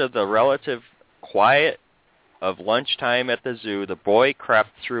advantage of the relative quiet of lunchtime at the zoo, the boy crept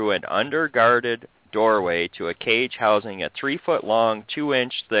through an underguarded doorway to a cage housing a 3-foot-long,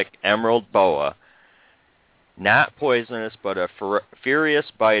 2-inch-thick emerald boa. Not poisonous, but a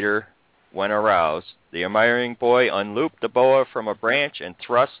furious biter when aroused. The admiring boy unlooped the boa from a branch and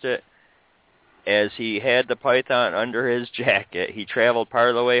thrust it. As he had the python under his jacket, he traveled part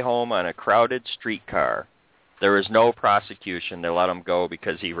of the way home on a crowded streetcar. There was no prosecution. They let him go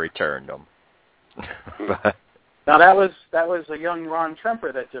because he returned them. Now that was a young Ron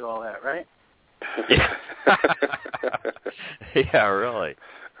Tremper that did all that, right? Yeah, really.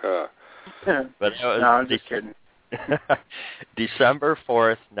 But that was no, I'm just kidding. December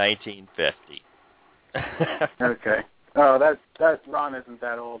 4th, 1950. Okay. Oh, that Ron isn't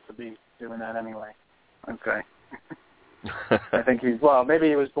that old to be doing that anyway. Okay. I think maybe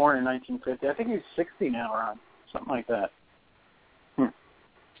he was born in 1950. I think he's 60 now, Ron. Something like that.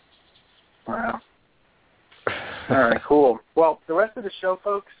 Wow. All right, cool. Well, the rest of the show,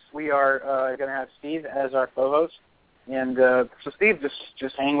 folks, we are going to have Steve as our co-host. And so, Steve,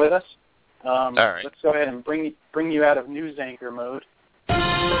 just hang with us. All right. Let's go ahead and bring you out of news anchor mode.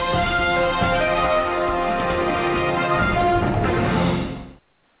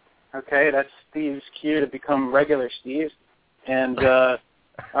 Okay, that's Steve's cue to become regular Steve. And, all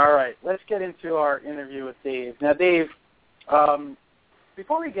right, let's get into our interview with Dave. Now, Dave,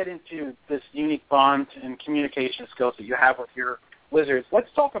 before we get into this unique bond and communication skills that you have with your lizards, let's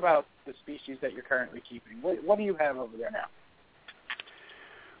talk about the species that you're currently keeping. What do you have over there now?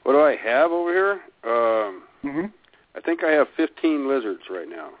 What do I have over here? I think I have 15 lizards right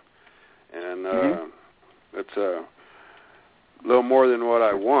now. And that's a little more than what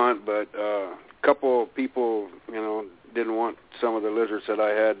I want, but a couple of people, didn't want some of the lizards that I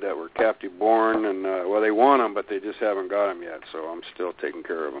had that were captive born, and they want them, but they just haven't got them yet. So I'm still taking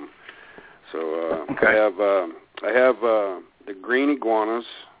care of them. So okay. I have the green iguanas,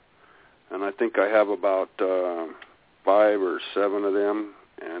 and I think I have about 5 or 7 of them,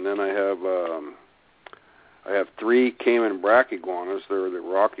 and then I have 3 Cayman black iguanas. They're the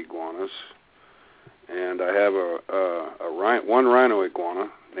rock iguanas, and I have one rhino iguana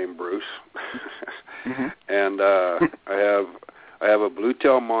named Bruce. And I have a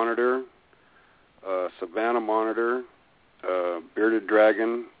blue-tail monitor, a Savannah monitor, bearded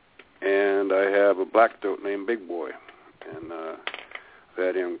dragon, and I have a black goat named Big Boy. And I've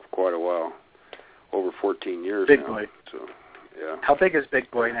had him for quite a while, over 14 years Big now. Boy. So, yeah. How big is Big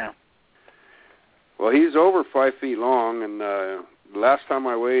Boy now? Well, he's over 5 feet long, and the last time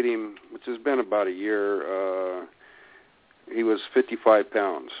I weighed him, which has been about a year, he was 55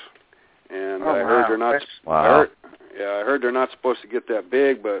 pounds. And I heard they're not. Wow. I heard they're not supposed to get that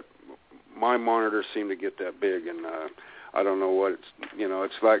big, but my monitors seem to get that big, and I don't know what it's.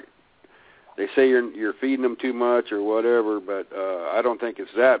 It's like they say you're feeding them too much or whatever, but I don't think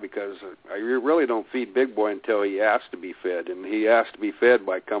it's that, because I really don't feed Big Boy until he asks to be fed, and he asks to be fed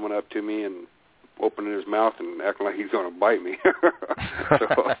by coming up to me and opening his mouth and acting like he's going to bite me.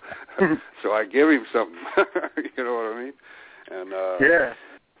 So I give him something. You know what I mean? And yeah.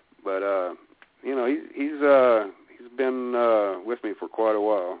 But he's been with me for quite a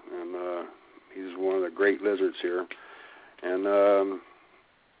while, and he's one of the great lizards here. And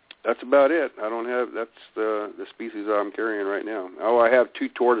that's about it. I don't have. That's the species I'm carrying right now. Oh, I have 2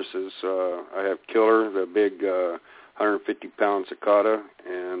 tortoises. I have Killer, the big 150-pound cicada,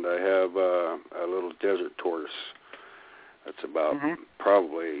 and I have a little desert tortoise. That's about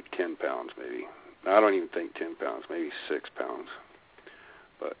probably 10 pounds, maybe. I don't even think 10 pounds, maybe 6 pounds.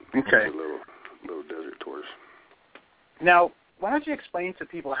 But it's a little desert tortoise. Now, why don't you explain to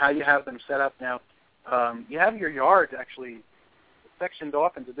people how you have them set up now? You have your yard actually sectioned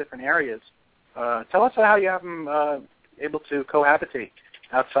off into different areas. Tell us how you have them able to cohabitate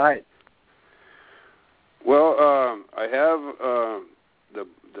outside. Well, I have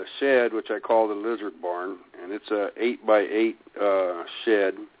the shed, which I call the lizard barn, and it's a 8x8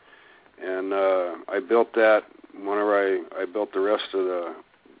 shed, and I built that whenever I built the rest of the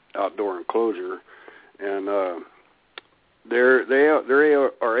outdoor enclosure, and they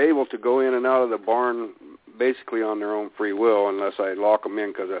are able to go in and out of the barn basically on their own free will, unless I lock them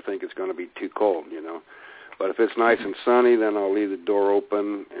in because I think it's going to be too cold, But if it's nice and sunny, then I'll leave the door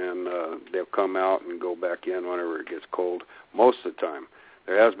open, and they'll come out and go back in whenever it gets cold. Most of the time,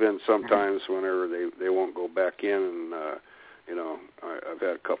 there has been some times whenever they won't go back in, and I've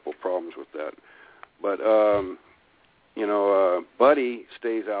had a couple of problems with that. But Buddy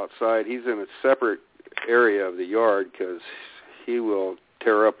stays outside. He's in a separate area of the yard because he will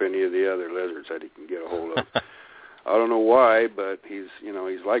tear up any of the other lizards that he can get a hold of. I don't know why, but he's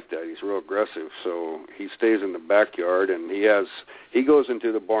like that. He's real aggressive, so he stays in the backyard, and he goes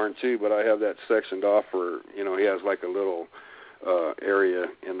into the barn too. But I have that sectioned off where he has like a little area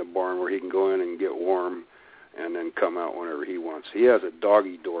in the barn where he can go in and get warm, and then come out whenever he wants. He has a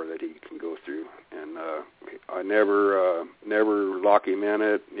doggy door that he can go through, and I never lock him in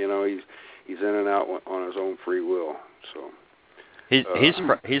it. He's in and out on his own free will. So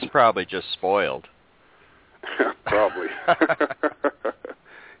he's probably just spoiled. Probably.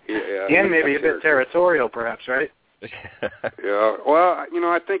 And maybe a bit territorial, perhaps, right? Yeah. Well,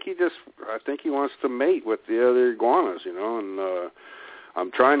 I think he wants to mate with the other iguanas, and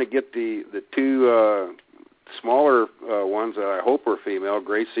I'm trying to get the 2 smaller ones that I hope are female,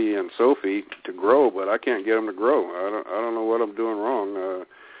 Gracie and Sophie, to grow, but I can't get them to grow. I don't know what I'm doing wrong.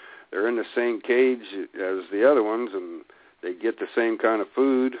 They're in the same cage as the other ones, and they get the same kind of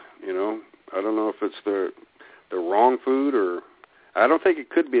food. I don't know if it's the wrong food, or I don't think it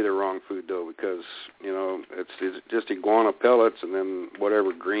could be the wrong food though, because it's just iguana pellets and then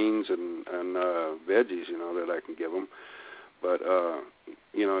whatever greens and veggies that I can give them. But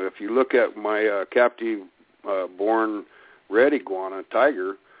if you look at my captive born red iguana,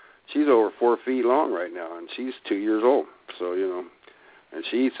 Tiger, she's over 4 feet long right now, and she's 2 years old. So and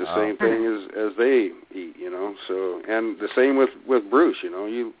she eats the same thing as they eat, So, and the same with Bruce,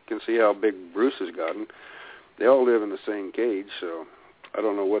 you can see how big Bruce has gotten. They all live in the same cage, so I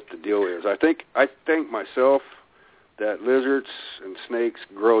don't know what the deal is. I think myself that lizards and snakes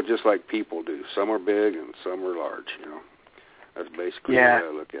grow just like people do. Some are big and some are large. That's basically the way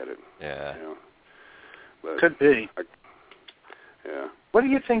I look at it. Yeah. But could be. What do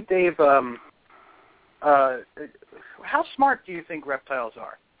you think, Dave? How smart do you think reptiles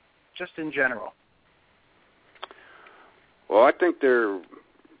are, just in general? Well, I think they're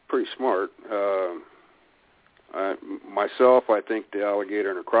pretty smart. Myself, I think the alligator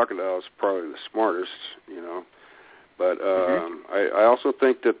and the crocodile is probably the smartest, But I also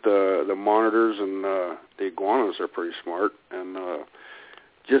think that the monitors and the iguanas are pretty smart. And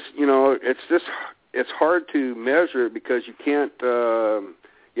it's hard to measure because you can't.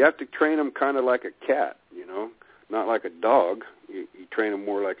 You have to train them kind of like a cat, not like a dog. You train them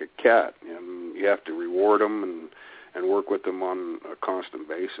more like a cat, and you have to reward them and work with them on a constant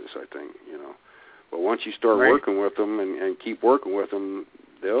basis, I think, But once you start working with them and keep working with them,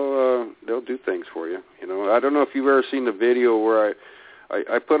 they'll do things for you. I don't know if you've ever seen the video where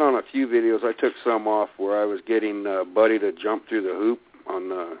I put on a few videos. I took some off where I was getting Buddy to jump through the hoop on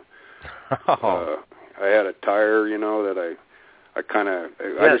the. I had a tire, that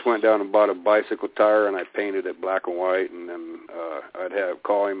I just went down and bought a bicycle tire, and I painted it black and white, and then I'd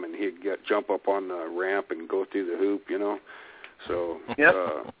call him, and he'd jump up on the ramp and go through the hoop, So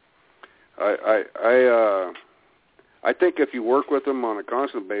I think if you work with them on a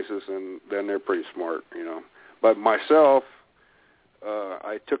constant basis, then they're pretty smart, But myself,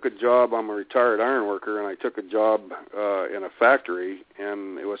 I took a job. I'm a retired iron worker, and I took a job in a factory,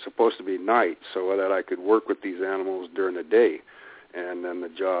 and it was supposed to be night so that I could work with these animals during the day. And then the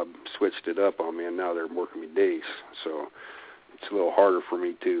job switched it up on me, and now they're working me days. So it's a little harder for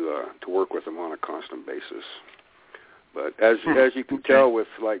me to work with them on a constant basis. But as you can tell with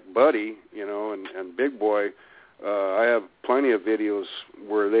like Buddy, and Big Boy, I have plenty of videos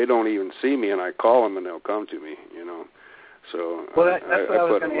where they don't even see me, and I call them, and they'll come to me. So well, that's what I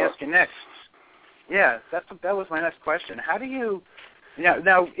was going to ask you next. Yeah, that was my next question. How do you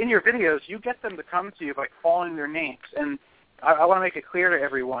now in your videos you get them to come to you by calling their names, and I want to make it clear to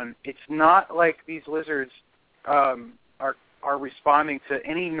everyone, it's not like these lizards are responding to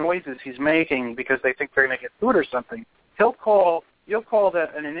any noises he's making because they think they're going to get food or something. You'll call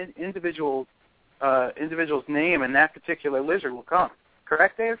an individual's name, and that particular lizard will come.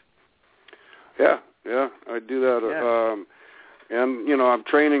 Correct, Dave? Yeah, I do that. Yeah. And I'm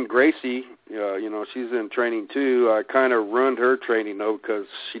training Gracie. She's in training too. I kind of ruined her training though because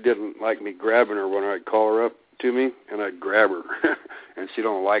she didn't like me grabbing her when I'd call her up to me, and I'd grab her, and she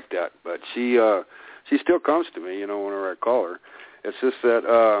don't like that. But she still comes to me, whenever I call her. It's just that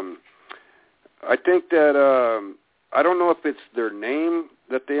I think that I don't know if it's their name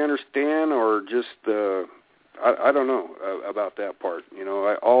that they understand or just I don't know about that part.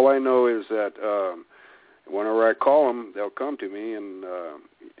 All I know is that whenever I call them, they'll come to me, and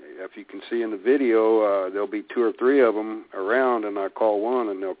if you can see in the video, there'll be 2 or 3 of them around, and I call one,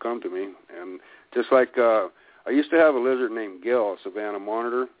 and they'll come to me. And just like I used to have a lizard named Gil, a Savannah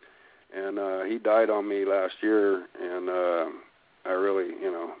monitor, and he died on me last year, and I really,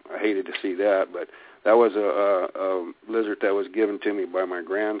 I hated to see that, but that was a lizard that was given to me by my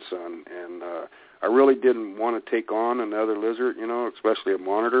grandson, and I really didn't want to take on another lizard, especially a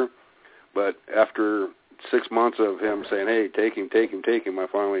monitor, but after 6 months of him saying, hey, take him, I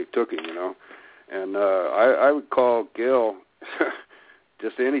finally took him, and I would call Gil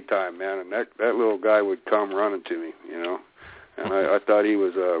just any time, man, and that little guy would come running to me, and I thought he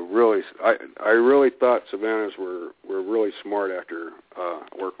was I really thought Savannahs were really smart after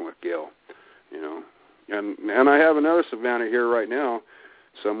working with Gil, and I have another Savannah here right now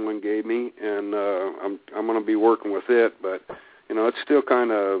someone gave me, and I'm going to be working with it, but it's still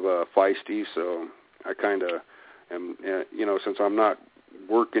kind of feisty, so I kind of am, since I'm not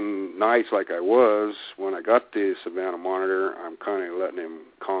working nights like I was when I got the Savannah monitor, I'm kind of letting him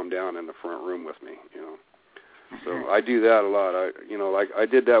calm down in the front room with me, So I do that a lot. Like I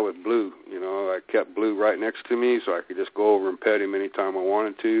did that with Blue, I kept Blue right next to me so I could just go over and pet him anytime I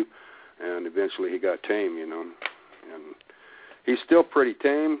wanted to, and eventually he got tame, and he's still pretty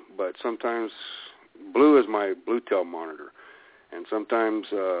tame, but sometimes Blue is my blue-tail monitor, and sometimes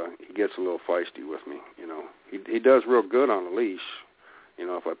he gets a little feisty with me, He does real good on a leash.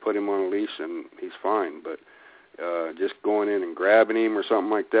 If I put him on a leash, then he's fine, but just going in and grabbing him or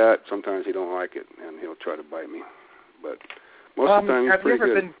something like that, sometimes he don't like it, and he'll try to bite me. But most of the time he's pretty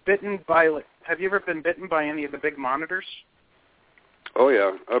good. Have you ever been bitten by any of the big monitors? Oh,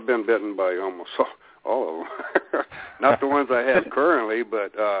 yeah. I've been bitten by almost all of them. Not the ones I have currently,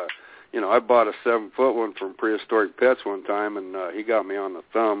 but, I bought a 7-foot one from Prehistoric Pets one time, and he got me on the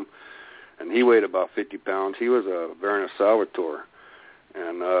thumb, and he weighed about 50 pounds. He was a Verna Salvatore,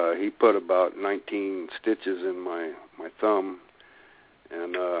 and he put about 19 stitches in my thumb,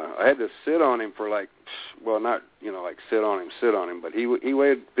 and I had to sit on him for not, sit on him, but he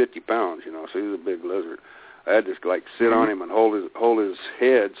weighed 50 pounds, so he was a big lizard. I had to sit on him and hold his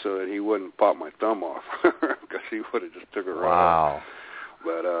head so that he wouldn't pop my thumb off, because he would have just took it right off. Wow.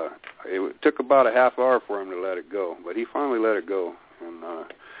 But it took about a half hour for him to let it go, but he finally let it go.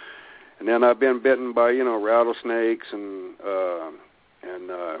 And then I've been bitten by rattlesnakes and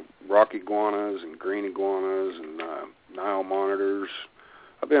rock iguanas and green iguanas and Nile monitors.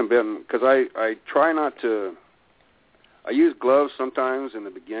 I've been bitten because I try not to. I use gloves sometimes in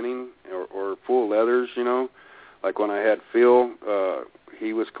the beginning or full leathers, Like when I had Phil,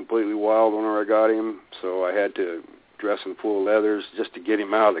 he was completely wild whenever I got him, so I had to dress in full leathers just to get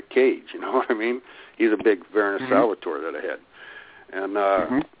him out of the cage, you know what I mean? He's a big Verna Salvatore that I had. And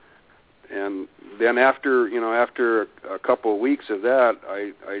and then after a couple of weeks of that,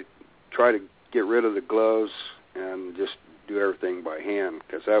 I try to get rid of the gloves and just do everything by hand,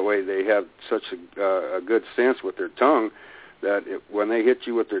 because that way they have such a good sense with their tongue that when they hit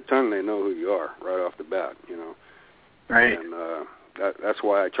you with their tongue, they know who you are right off the bat, Right. And that's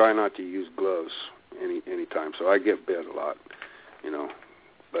why I try not to use gloves any time. So I get bit a lot,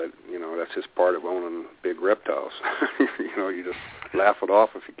 But that's just part of owning big reptiles. You just laugh it off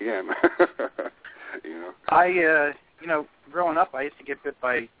if you can. I growing up, I used to get bit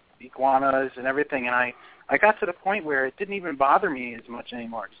by iguanas and everything, and I got to the point where it didn't even bother me as much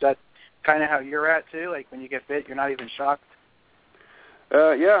anymore. Is that kind of how you're at too? Like when you get bit, you're not even shocked?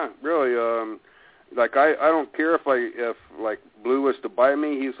 Yeah, really. I don't care if Blue was to bite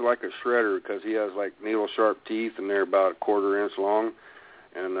me, he's like a shredder because he has like needle sharp teeth and they're about a 1/4 inch long,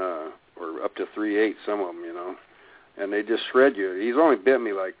 and or up to 3/8 some of them, and they just shred you. He's only bit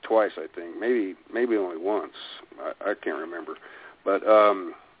me like twice, I think, maybe only once. I can't remember, but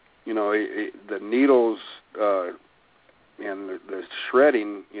you know, the needles and the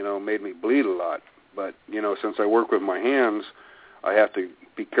shredding, you know, made me bleed a lot. But you know, since I work with my hands, I have to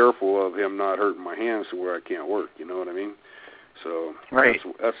be careful of him not hurting my hands to where I can't work. You know what I mean? So right.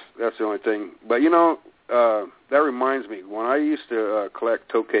 That's the only thing. But you know, that reminds me, when I used to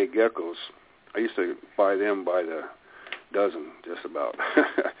collect tokay geckos, I used to buy them by the dozen, just about.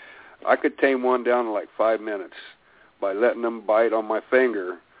 I could tame one down in like 5 minutes by letting them bite on my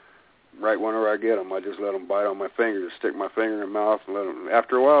finger. Right whenever I get them, I just let them bite on my finger, just stick my finger in their mouth and let them.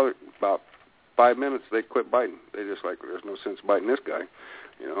 After a while, about 5 minutes, they quit biting. They just like, there's no sense biting this guy,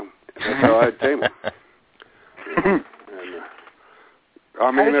 you know. And that's how I'd tame them. And,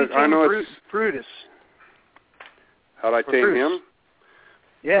 I mean, I know it's Brutus. How'd I tame him?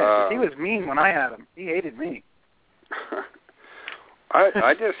 Yeah, he was mean when I had him. He hated me.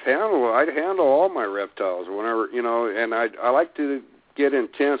 I'd handle all my reptiles whenever, you know, and I like to get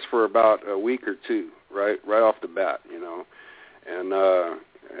intense for about a week or two, right off the bat, you know, and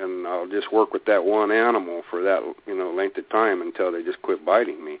I'll just work with that one animal for that, you know, length of time until they just quit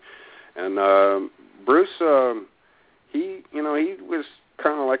biting me. And Bruce, he was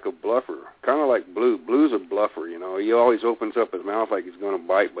kind of like a bluffer, kind of like Blue. Blue's a bluffer, you know. He always opens up his mouth like he's going to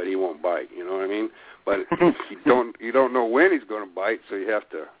bite, but he won't bite. You know what I mean? But you don't know when he's going to bite, so you have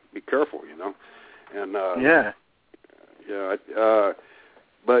to be careful, you know. And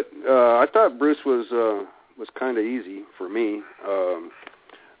but I thought Bruce was kind of easy for me.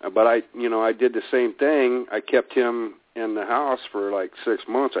 But I did the same thing. I kept him in the house for like 6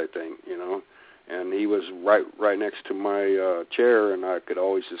 months, I think, you know. And he was right next to my chair, and I could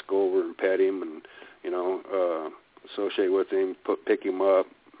always just go over and pet him and, you know, associate with him, pick him up,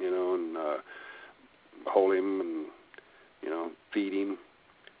 you know, and hold him and, you know, feed him.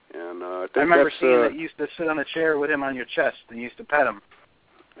 And I remember seeing that you used to sit on a chair with him on your chest and you used to pet him.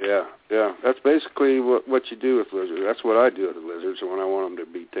 Yeah. That's basically what you do with lizards. That's what I do with the lizards when I want them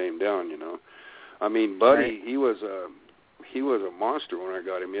to be tamed down, you know. I mean, Buddy, right. He was a monster when I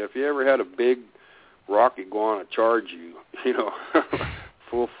got him. If you ever had a big rock iguana charge you, you know,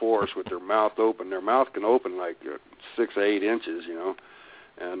 full force with their mouth open. Their mouth can open like 6 or 8 inches, you know,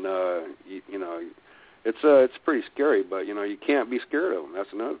 and you know, it's pretty scary. But you know, you can't be scared of them.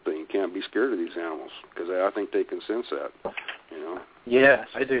 That's another thing. You can't be scared of these animals because I think they can sense that, you know. Yes,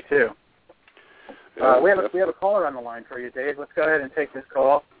 I do too. We have a caller on the line for you, Dave. Let's go ahead and take this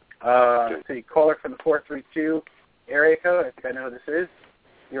call. Let's see, caller from the 432 area code. I think I know who this is.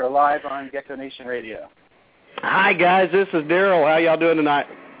 You're live on Gecko Nation Radio. Hi, guys. This is Daryl. How y'all doing tonight?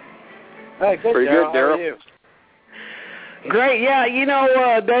 Hey, good, pretty Daryl. good, Daryl. How are you? Great. Yeah, you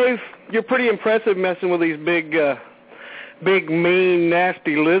know, Dave, you're pretty impressive messing with these big, mean,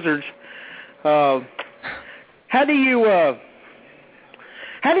 nasty lizards. How did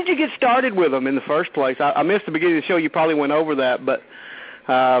you get started with them in the first place? I missed the beginning of the show. You probably went over that, but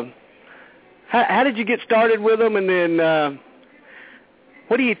how did you get started with them? And then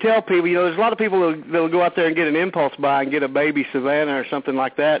what do you tell people? You know, there's a lot of people that'll go out there and get an impulse buy and get a baby Savannah or something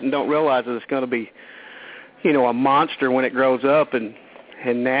like that and don't realize that it's going to be, you know, a monster when it grows up and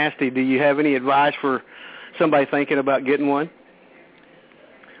nasty. Do you have any advice for somebody thinking about getting one?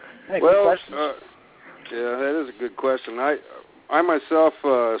 Hey, well, yeah, that is a good question. I myself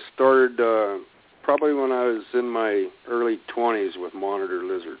started probably when I was in my early 20s with monitor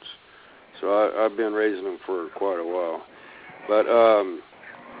lizards. So I've been raising them for quite a while. But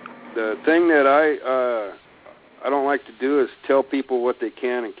the thing that I don't like to do is tell people what they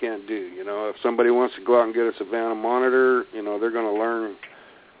can and can't do. You know, if somebody wants to go out and get a Savannah monitor, you know, they're going to learn,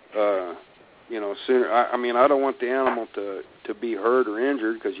 you know, sooner. I mean, I don't want the animal to be hurt or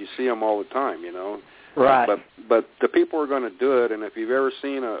injured because you see them all the time, you know. Right. But the people are going to do it, and if you've ever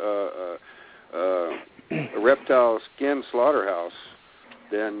seen a reptile skin slaughterhouse,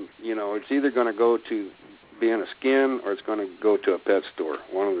 then, you know, it's either going to go to being a skin or it's going to go to a pet store,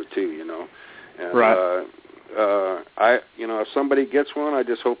 one of the two, you know. And, right. You know, if somebody gets one, I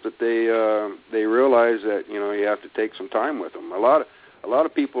just hope that they realize that, you know, you have to take some time with them. A lot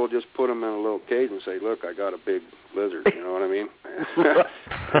of people just put them in a little cage and say, "Look, I got a big lizard." You know what I mean?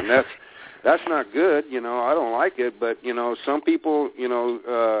 And that's not good. You know, I don't like it. But you know, some people, you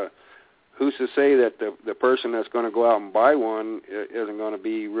know, who's to say that the person that's going to go out and buy one isn't going to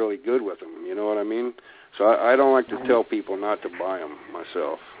be really good with them? You know what I mean? So I don't like to tell people not to buy them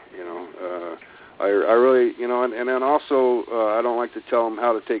myself. You know. I really, you know, and then also I don't like to tell them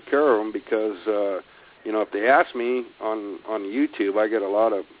how to take care of them because, you know, if they ask me on YouTube, I get a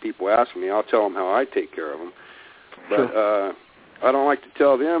lot of people asking me. I'll tell them how I take care of them. But I don't like to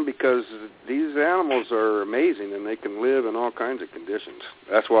tell them because these animals are amazing and they can live in all kinds of conditions.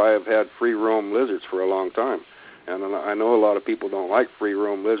 That's why I've had free-roam lizards for a long time. And I know a lot of people don't like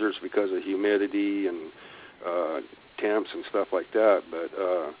free-roam lizards because of humidity and temps and stuff like that. But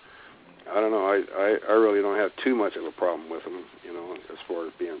I don't know. I really don't have too much of a problem with them, as far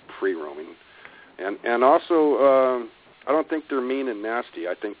as being free-roaming. And also, I don't think they're mean and nasty.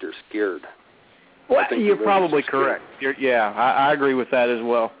 I think they're scared. Well, you're probably correct. I agree with that as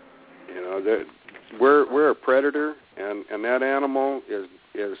well. We're a predator, and that animal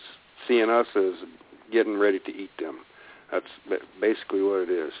is seeing us as getting ready to eat them. That's basically what it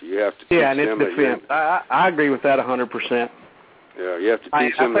is. You have to teach them. Yeah, and it's defense. I agree with that 100%. Yeah, you have to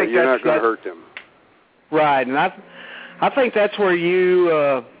teach them that you're not going to hurt them. Right, and I think that's where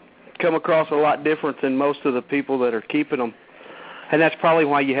you come across a lot different than most of the people that are keeping them, and that's probably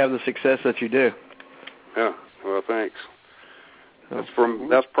why you have the success that you do. Yeah, well, thanks. That's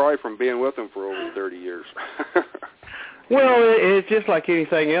probably from being with them for over 30 years. Well, it's just like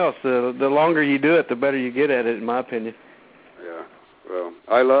anything else. The longer you do it, the better you get at it, in my opinion. Yeah. Well,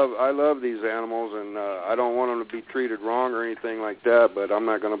 I love these animals, and I don't want them to be treated wrong or anything like that. But I'm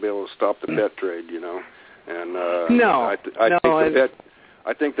not going to be able to stop the pet trade, And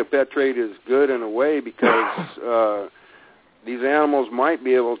I think the pet trade is good in a way because these animals might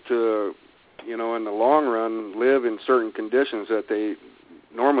be able to, in the long run, live in certain conditions that they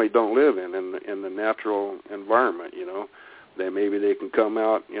normally don't live in the natural environment. Maybe they can come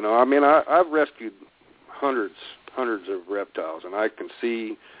out. I've rescued hundreds of reptiles, and I can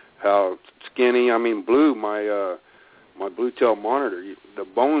see how skinny. Blue, my blue-tailed monitor, the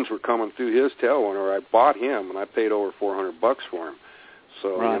bones were coming through his tail whenever I bought him, and I paid over $400 for him.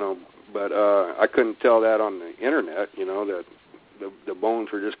 So right. But I couldn't tell that on the internet. That the bones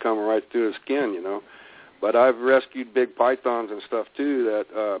were just coming right through his skin. But I've rescued big pythons and stuff too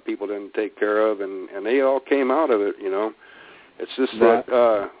that people didn't take care of, and they all came out of it. It's just right.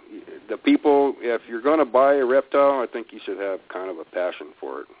 that the people, if you're going to buy a reptile, I think you should have kind of a passion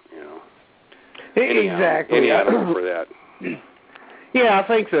for it. Exactly. Any animal for that. Yeah, I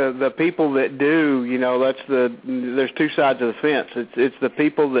think the people that do, there's two sides of the fence. It's the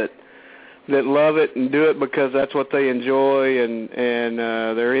people that love it and do it because that's what they enjoy and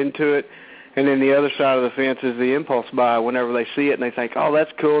they're into it. And then the other side of the fence is the impulse buy. Whenever they see it and they think, oh,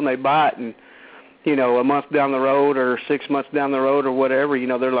 that's cool, and they buy it, and a month down the road or 6 months down the road or whatever,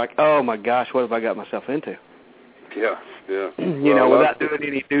 they're like, oh my gosh, what have I got myself into? Yeah. Without doing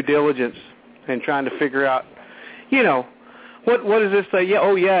any due diligence and trying to figure out, what is this thing?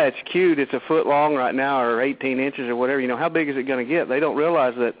 Yeah, it's cute. It's a foot long right now or 18 inches or whatever. How big is it going to get? They don't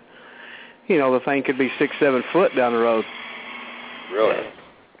realize that, the thing could be 6-7 foot down the road. Really?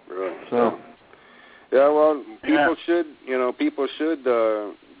 So. Yeah, well, people should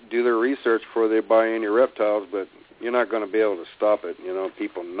do their research before they buy any reptiles, but you're not going to be able to stop it.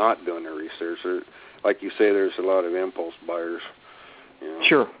 People not doing their research. Like you say, there's a lot of impulse buyers.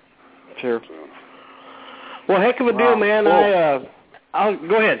 Sure. So. Well, heck of a deal, man. Cool. I'll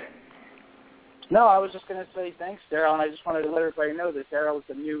go ahead. No, I was just going to say thanks, Daryl, and I just wanted to let everybody know that Daryl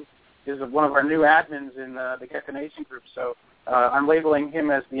is one of our new admins in the Gecko Nation group. So I'm labeling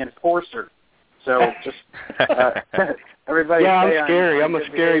him as the enforcer. So just everybody. Yeah, I'm scary. I'm a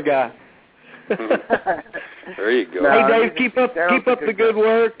scary guy. There you go. Hey, Dave, keep up the good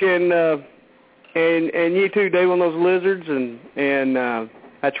work, and you too, Dave, on those lizards, and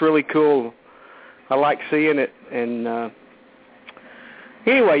that's really cool. I like seeing it, and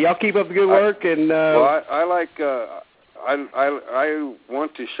anyway, y'all keep up the good work. And well, I like. I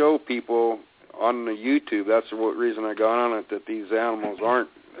want to show people on the YouTube. That's the reason I got on it. That these animals aren't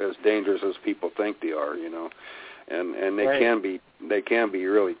as dangerous as people think they are. And they can be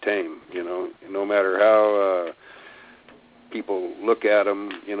really tame. No matter how people look at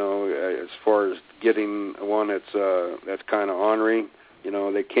them. As far as getting one that's kind of ornery.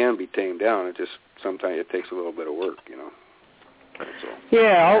 They can be tamed down. It just sometimes it takes a little bit of work. That's all.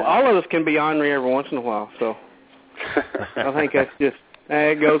 Yeah, all of us can be ornery every once in a while. So I think that's just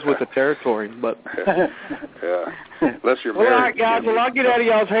it goes with the territory. But yeah, unless you're married. Well, all right, guys. Well, I'll get out of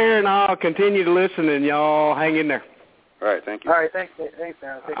y'all's hair and I'll continue to listen, and y'all hang in there. All right, thank you. All right, thanks,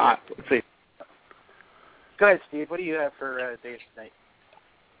 Darryl. All right, see. Go ahead, Steve. What do you have for Dave tonight?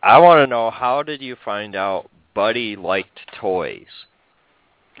 I want to know, how did you find out Buddy liked toys?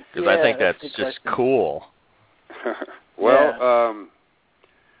 Because I think that's just cool. Well,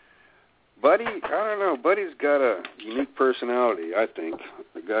 Buddy, I don't know. Buddy's got a unique personality, I think.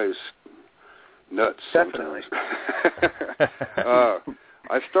 The guy's nuts sometimes.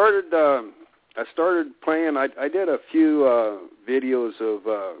 I started started playing. I did a few videos of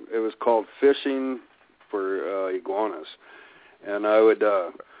it was called Fishing for Iguanas, and I would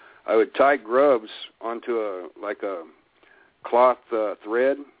tie grubs onto a cloth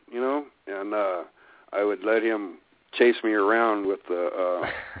thread, and I would let him chase me around with the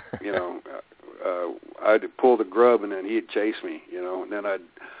I'd pull the grub and then he'd chase me, and then I'd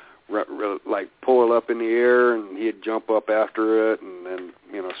pull it up in the air and he'd jump up after it, and then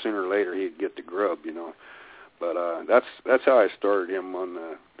sooner or later he'd get the grub, But that's how I started him on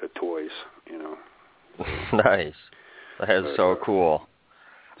the toys, Nice. That is so cool.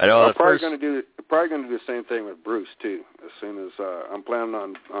 I know. I'm probably going to do the same thing with Bruce too. As soon as I'm planning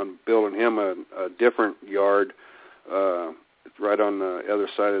on building him a different yard, right on the other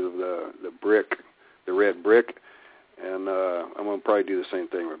side of the brick, the red brick, and I'm going to probably do the same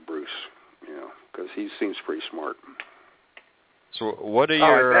thing with Bruce, because he seems pretty smart. So, what are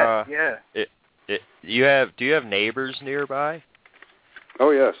your? Do you have neighbors nearby?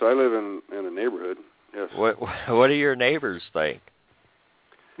 Oh yes, I live in a neighborhood. Yes. What do your neighbors think?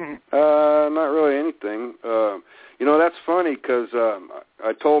 Not really anything. That's funny because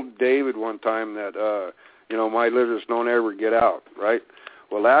I told David one time that my lizards don't ever get out, right?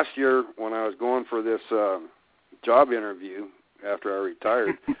 Well, last year when I was going for this job interview after I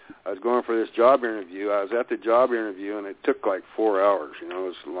retired, I was going for this job interview. I was at the job interview and it took like 4 hours. It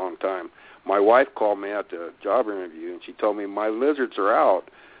was a long time. My wife called me at the job interview and she told me my lizards are out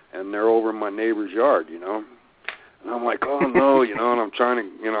and they're over in my neighbor's yard, And I'm like, oh no, and I'm trying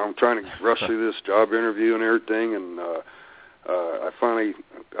to rush through this job interview and everything, and I finally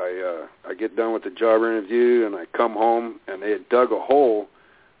I get done with the job interview and I come home and they had dug a hole,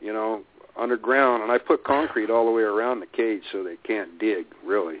 underground, and I put concrete all the way around the cage so they can't dig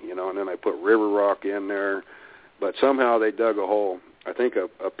really, and then I put river rock in there, but somehow they dug a hole. I think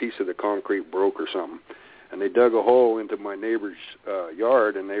a piece of the concrete broke or something, and they dug a hole into my neighbor's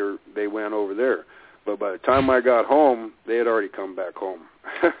yard, and they went over there. But by the time I got home, they had already come back home.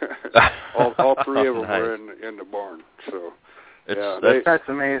 all three of them were in the barn. So that's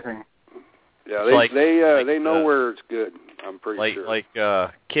amazing. Yeah, they know where it's good. I'm pretty sure. Like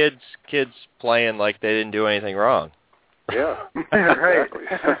kids playing like they didn't do anything wrong. Yeah, right.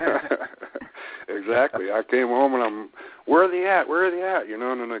 Exactly. I came home and where are they at? Where are they at? And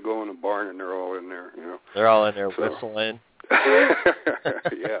then I go in the barn and they're all in there. They're all in there whistling. Yeah.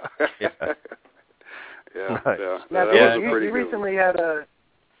 Yeah. Yeah, nice. Now, Dave, you recently had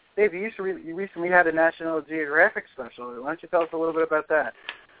you recently had a National Geographic special. Why don't you tell us a little bit about that?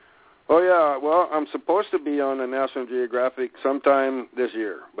 Oh yeah, well, I'm supposed to be on the National Geographic sometime this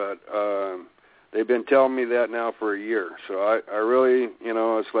year, but they've been telling me that now for a year. So I really,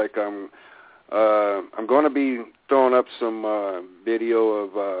 it's like I'm going to be throwing up some video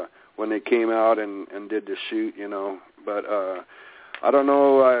of when they came out and did the shoot, but. I don't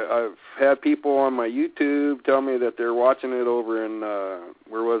know. I've had people on my YouTube tell me that they're watching it over in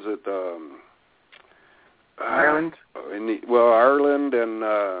where was it? Ireland. Ireland and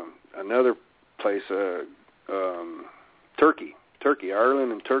another place, Turkey,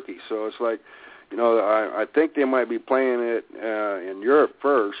 Ireland and Turkey. So it's like, I think they might be playing it in Europe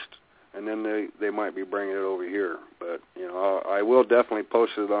first, and then they might be bringing it over here. But I will definitely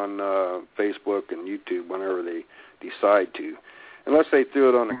post it on Facebook and YouTube whenever they decide to. Unless they threw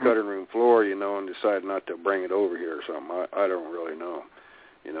it on the cutting room floor, and decided not to bring it over here or something. I don't really know,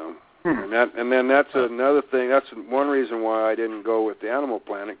 And then that's another thing. That's one reason why I didn't go with the Animal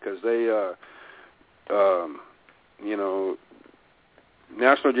Planet, because they,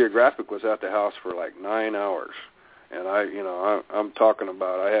 National Geographic was at the house for like 9 hours, and I'm talking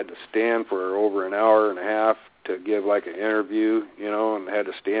about I had to stand for over an hour and a half to give like an interview, and had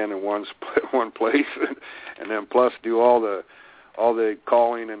to stand in one place, and then plus do all the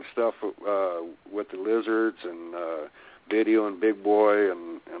calling and stuff with the lizards and video and Big Boy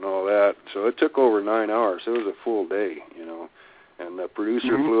and all that. So it took over 9 hours. It was a full day, And the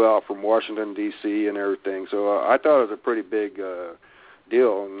producer flew out from Washington, D.C. and everything. So I thought it was a pretty big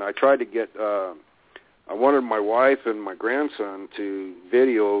deal. And I tried to get I wanted my wife and my grandson to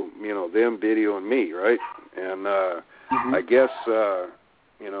video, them videoing me, right? And I guess,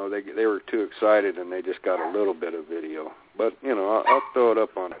 they were too excited and they just got a little bit of video. But, I'll throw it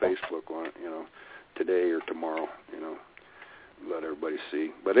up on Facebook, today or tomorrow, let everybody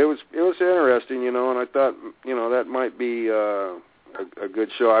see. But it was interesting, and I thought, that might be a good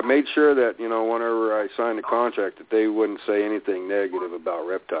show. I made sure that, whenever I signed the contract, that they wouldn't say anything negative about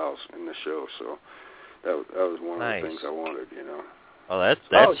reptiles in the show. So that was one of the things I wanted, Oh, that's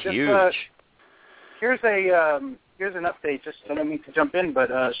huge. Here's an update. Just I don't mean to jump in, but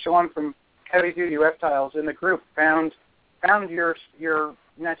Sean from heavy-duty reptiles in the group found your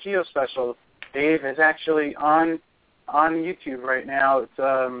Nat Geo special. Dave is actually on YouTube right now. It's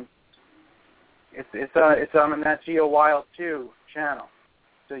on the Nat Geo Wild 2 channel.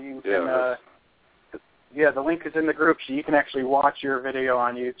 So you can the link is in the group, so you can actually watch your video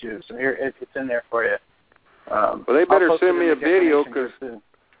on YouTube. So here it's in there for you. Well, they better send me a video because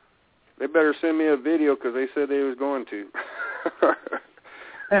they said they was going to.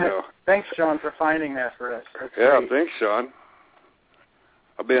 So. Thanks, Sean, for finding that for us. That's great. Thanks, Sean.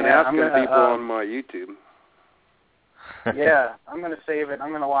 I've been asking people on my YouTube. Yeah, I'm going to save it. I'm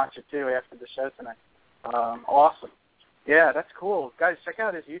going to watch it, too, after the show tonight. Awesome. Yeah, that's cool. Guys, check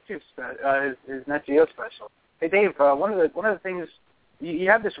out his YouTube, his Nat Geo special. Hey, Dave, one of the things, you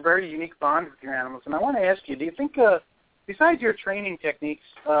have this very unique bond with your animals, and I want to ask you, do you think, besides your training techniques,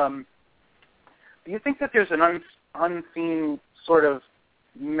 do you think that there's an unseen sort of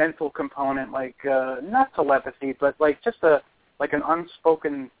mental component, like not telepathy, but like just an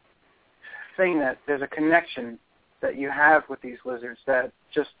unspoken thing that there's a connection that you have with these lizards that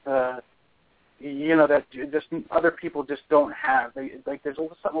just that just other people just don't have. There's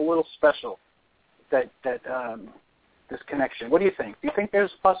something a little special that this connection. What do you think? Do you think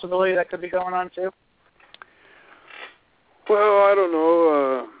there's a possibility that could be going on too? Well, I don't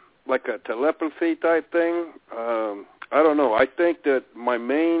know, like a telepathy type thing. I don't know. I think that my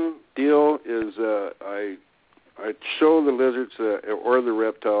main deal is I show the lizards or the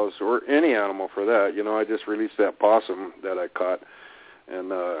reptiles or any animal for that. I just released that possum that I caught,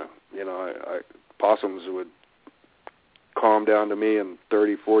 and possums would calm down to me in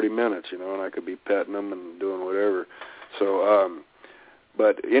 30, 40 minutes, and I could be petting them and doing whatever. So,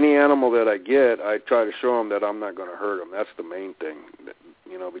 but any animal that I get, I try to show them that I'm not going to hurt them. That's the main thing,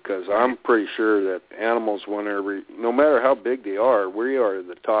 because I'm pretty sure that animals, no matter how big they are, we are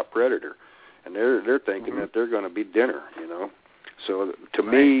the top predator, and they're thinking that they're going to be dinner, So to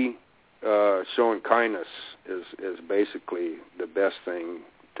me, showing kindness is basically the best thing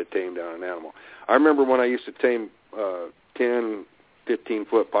to tame down an animal. I remember when I used to tame 10,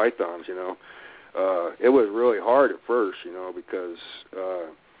 15-foot pythons, it was really hard at first, because,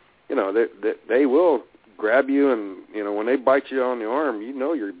 they will grab you, and, when they bite you on the arm,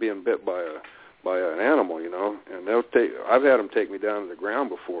 you're being bit by an animal, and I've had them take me down to the ground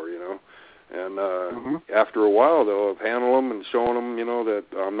before, and after a while, though, of handling them and showing them, that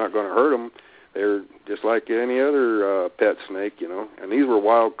I'm not going to hurt them, they're just like any other pet snake, and these were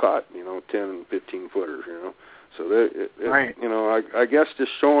wild caught, 10 and 15-footers, So I guess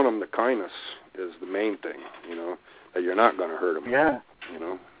just showing them the kindness is the main thing, that you're not going to hurt them. Yeah.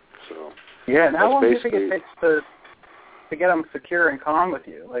 So. Yeah, and how long do you think it takes to get them secure and calm with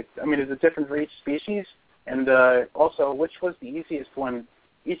you? Is it different for each species? And also, which was the easiest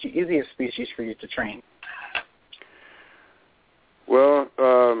species for you to train? Well,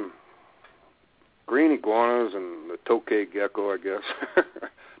 green iguanas and the tokay gecko, I guess.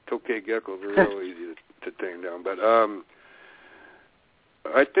 Tokay geckos are real easy to tame down. But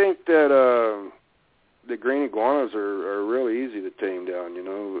I think that the green iguanas are really easy to tame down,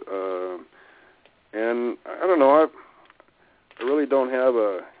 and I don't know, I really don't have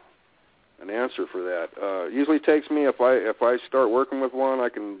an answer for that. Usually takes me, if I start working with one, I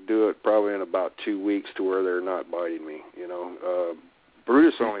can do it probably in about 2 weeks to where they're not biting me,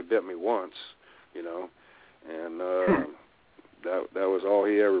 Brutus only bit me once, and that was all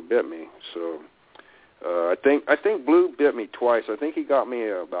he ever bit me. So I think Blue bit me twice. I think he got me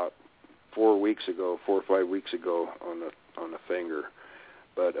about 4 or 5 weeks ago on the finger.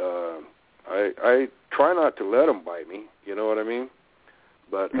 But I try not to let them bite me. You know what I mean?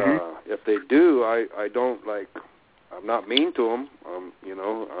 But if they do, I don't I'm not mean to them.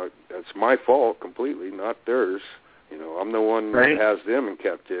 It's my fault completely, not theirs. I'm the one that has them in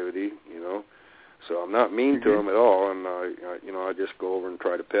captivity. So I'm not mean to them at all, and I just go over and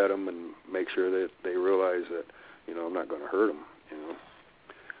try to pet them and make sure that they realize that I'm not going to hurt them.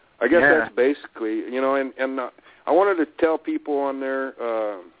 I guess that's basically and I wanted to tell people on there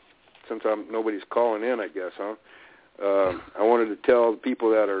since nobody's calling in, I guess, I wanted to tell the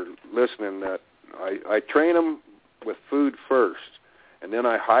people that are listening that I train them with food first, and then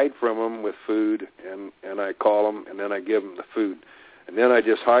I hide from them with food, and I call them, and then I give them the food. And then I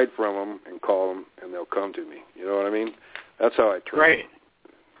just hide from them and call them, and they'll come to me. You know what I mean? That's how I train. Right.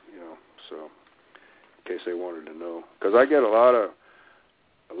 So in case they wanted to know, because I get a lot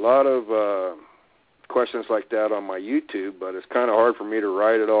of questions like that on my YouTube, but it's kind of hard for me to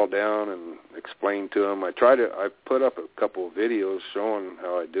write it all down and explain to them. I put up a couple of videos showing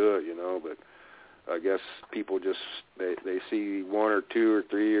how I do it, but I guess people just they see 1 or 2 or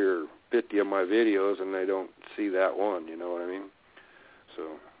 3 or 50 of my videos and they don't see that one. You know what I mean?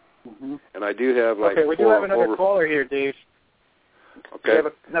 So, and I do have like. Okay, we do have another caller here, Dave. Okay. We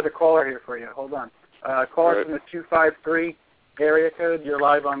have another caller here for you. Hold on. Caller from the 253 area code. You're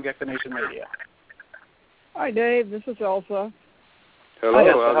live on Get the Nation Radio. Hi, Dave. This is Elsa. Hello. Hi,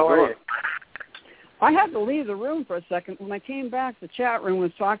 Elsa. How are you? I had to leave the room for a second. When I came back, the chat room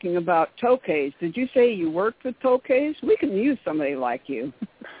was talking about tokays. Did you say you worked with tokays? We can use somebody like you.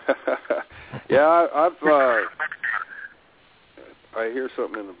 Yeah, I've. I hear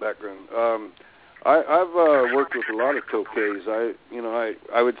something in the background. I've worked with a lot of tokays.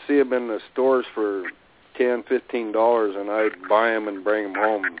 I would see them in the stores for $10, $15, and I'd buy them and bring them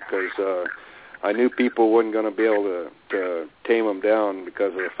home because I knew people wasn't going to be able to tame them down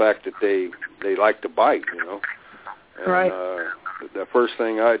because of the fact that they like to bite, you know. And, right. The first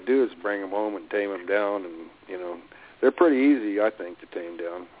thing I'd do is bring them home and tame them down, and you know, they're pretty easy, I think, to tame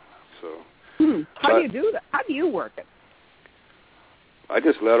down. So. How do you do that? How do you work it? I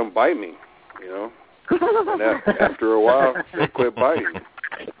just let them bite me, you know. And after a while, they quit biting.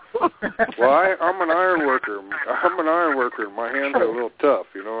 Well, I'm an iron worker. My hands are a little tough,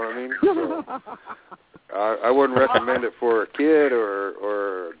 you know what I mean? So I wouldn't recommend it for a kid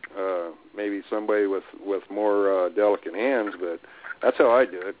or maybe somebody with more delicate hands, but that's how I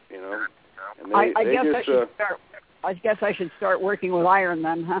do it, you know. And I guess I should start working with iron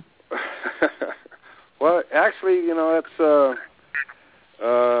then, huh? Well, actually, you know, that's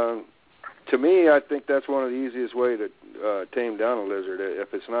to me, I think that's one of the easiest way to tame down a lizard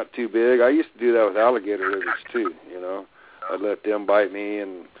if it's not too big. I used to do that with alligator lizards too, you know. I'd let them bite me,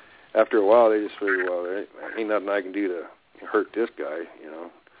 and after a while they just figure, well, there ain't nothing I can do to hurt this guy, you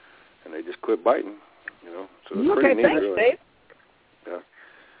know. And they just quit biting, you know. So it's pretty neat, thanks, really. Dave. Yeah.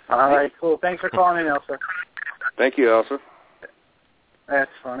 All right, cool. Thanks for calling in, Elsa. Thank you, Elsa.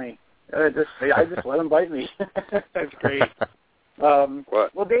 That's funny. I just let them bite me. That's great.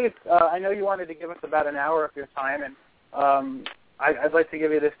 Well, Dave, I know you wanted to give us about an hour of your time, and I'd like to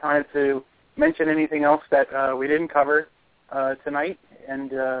give you this time to mention anything else that we didn't cover tonight,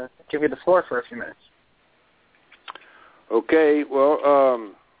 and give you the floor for a few minutes. Okay. Well,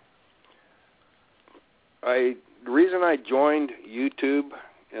 the reason I joined YouTube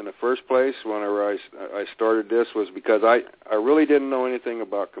in the first place whenever I started this was because I really didn't know anything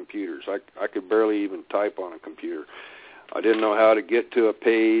about computers. I could barely even type on a computer. I didn't know how to get to a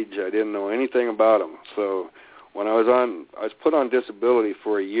page. I didn't know anything about them. So when I was put on disability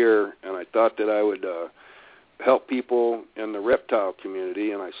for a year, and I thought that I would help people in the reptile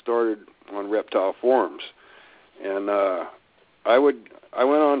community, and I started on reptile forums. And I went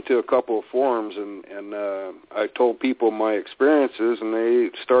on to a couple of forums, and I told people my experiences, and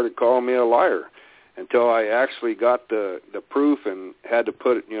they started calling me a liar until I actually got the proof and had to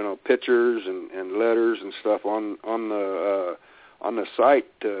put, you know, pictures and letters and stuff on the site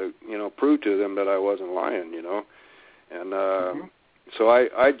to, you know, prove to them that I wasn't lying, you know. And so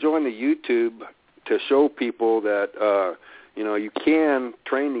I joined the YouTube to show people that you know, you can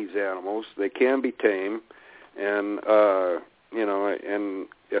train these animals. They can be tamed, and you know, and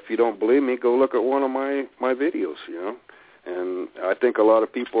if you don't believe me, go look at one of my videos, you know. And I think a lot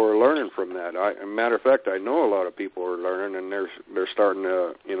of people are learning from that. As a matter of fact, I know a lot of people are learning, and they're starting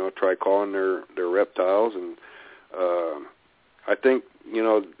to, you know, try calling their reptiles. And I think, you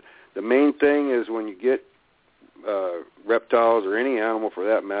know, the main thing is when you get reptiles or any animal for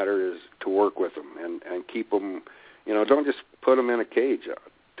that matter is to work with them and keep them, you know, don't just put them in a cage.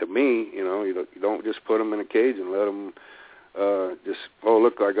 To me, you know, you don't just put them in a cage and let them just, oh,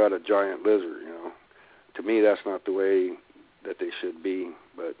 look, I got a giant lizard, you know. To me, that's not the way that they should be,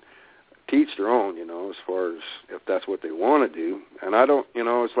 but teach their own, you know, as far as if that's what they want to do. And I don't, you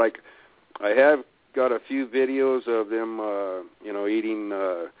know, it's like I have got a few videos of them, you know, eating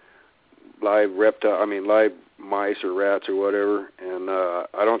live mice or rats or whatever, and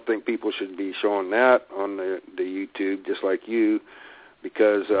I don't think people should be showing that on the YouTube, just like you,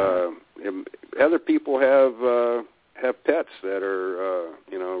 because other people have pets that are,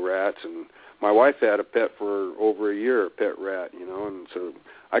 you know, rats, and my wife had a pet for over a year, a pet rat, you know, and so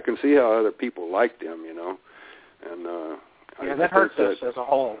I can see how other people like them, you know, and that hurts us as a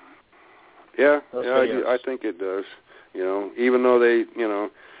whole. Yeah, I think it does, you know, even though they, you know,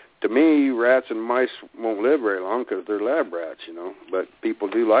 to me, rats and mice won't live very long because they're lab rats, you know, but people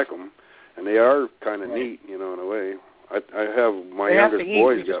do like them, and they are kind of neat, you know, in a way. I have my youngest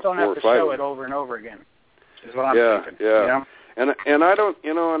boy's got 4 or 5. You just don't have to show it over and over again, is what I'm thinking. Yeah, you know? And I don't,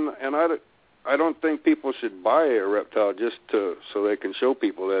 you know, and I don't think people should buy a reptile just so they can show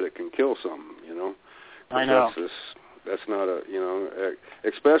people that it can kill something, you know. I know. that's not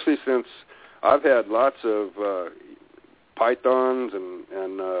especially since I've had lots of pythons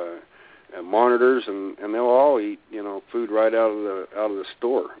and monitors, and they'll all eat food right out of the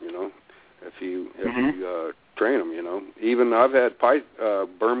store. If you train them. Even I've had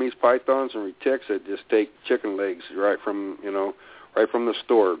Burmese pythons and retics that just take chicken legs right from the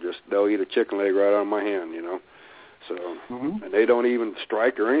store. Just they'll eat a chicken leg right out of my hand. So and they don't even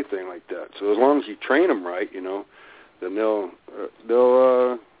strike or anything like that. So as long as you train them right, then they'll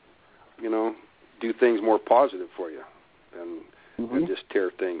do things more positive for you and just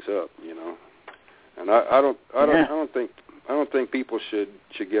tear things up. And I don't think people should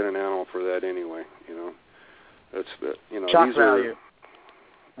get an animal for that anyway. That's shock these value.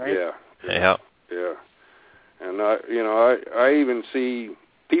 Right? Yeah. And I even see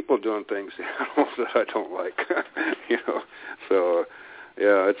people doing things that I don't like. So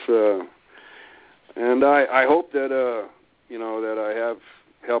it's and I hope that that I have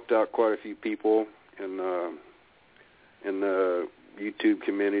helped out quite a few people in the YouTube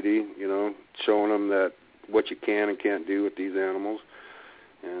community, showing them that what you can and can't do with these animals,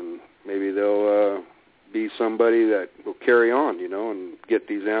 and maybe they'll be somebody that will carry on, and get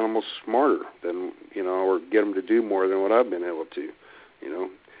these animals smarter than, or get them to do more than what I've been able to,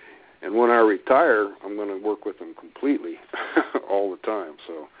 And when I retire, I'm going to work with them completely all the time.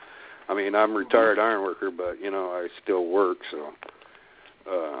 So, I mean, I'm a retired ironworker, but, I still work, so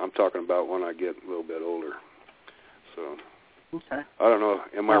I'm talking about when I get a little bit older. So, okay. I don't know.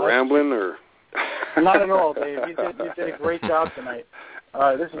 Am I rambling or? Not at all, Dave. You did a great job tonight.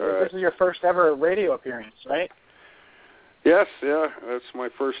 This is your first ever radio appearance, right? Yes, yeah. That's my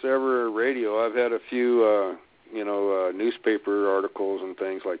first ever radio. I've had a few, newspaper articles and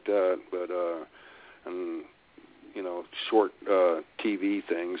things like that, but and short TV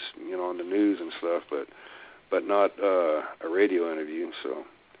things, on the news and stuff, but not a radio interview. So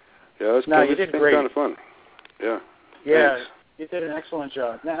yeah, it's been kind of fun. Yeah. Yeah. Thanks. You did an excellent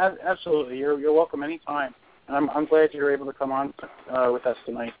job. No, absolutely. You're welcome anytime. I'm glad you were able to come on with us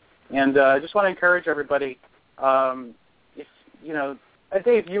tonight. And I just want to encourage everybody, if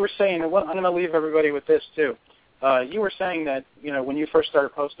Dave, you were saying, and I'm going to leave everybody with this too. You were saying that, when you first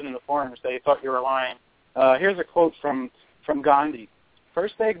started posting in the forums, they thought you were lying. Here's a quote from Gandhi.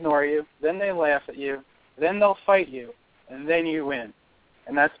 First they ignore you, then they laugh at you, then they'll fight you, and then you win.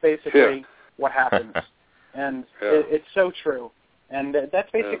 And that's basically what happens. And it's so true. And that's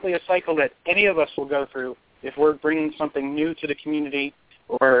basically a cycle that any of us will go through if we're bringing something new to the community,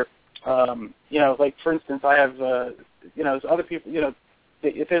 or, like, for instance, I have, other people,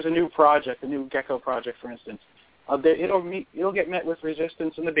 if there's a new project, a new gecko project, for instance, it'll get met with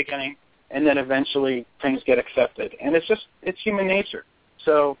resistance in the beginning, and then eventually things get accepted. And it's human nature.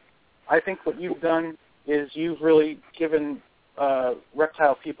 So I think what you've done is you've really given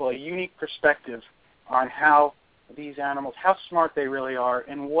reptile people a unique perspective on how these animals, how smart they really are,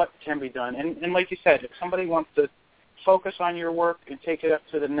 and what can be done. And like you said, if somebody wants to focus on your work and take it up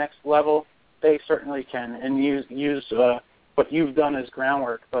to the next level, they certainly can, and use what you've done as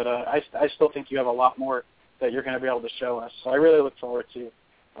groundwork. But I still think you have a lot more that you're going to be able to show us. So I really look forward to you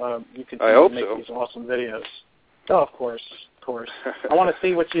continue to make these awesome videos. Oh, of course. I want to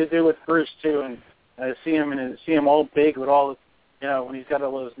see what you do with Bruce too, and see him all big with all, when he's got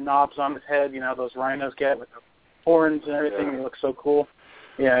all those knobs on his head, those rhinos get with the horns and everything. He looks so cool.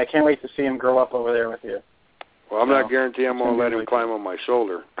 Yeah, I can't wait to see him grow up over there with you. Well, I'm not guaranteeing I'm going to let him climb on my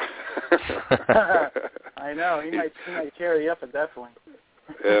shoulder. I know. He might carry you up at that point.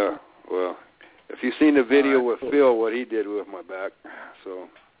 Yeah, well, if you've seen the video with Phil, what he did with my back, so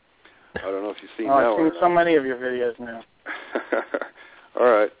I don't know if you've seen that one. I've seen so many of your videos now. All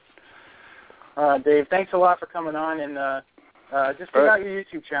right. Dave, thanks a lot for coming on, and just give out your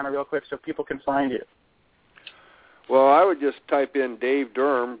YouTube channel real quick so people can find you. Well, I would just type in Dave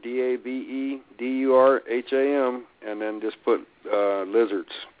Durham, DaveDurham, and then just put lizards,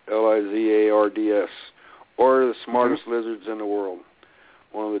 Lizards, or the smartest lizards in the world,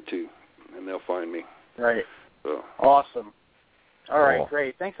 one of the two, and they'll find me. Right. So. Awesome. All right,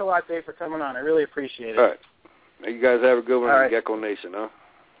 great. Thanks a lot, Dave, for coming on. I really appreciate it. All right. You guys have a good one in Gecko Nation, huh?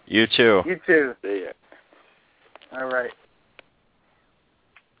 You too. You too. See ya. All right.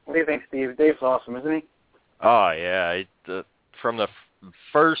 What do you think, Steve? Dave's awesome, isn't he? Oh, yeah. From the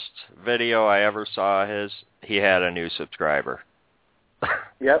first video I ever saw he had a new subscriber.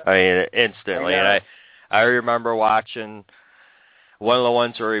 Yep. I mean, instantly. And I remember watching one of the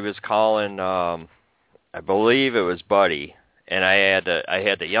ones where he was calling, I believe it was Buddy, and I had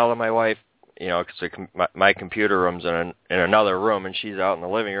to yell at my wife, because my computer room's in another room, and she's out in the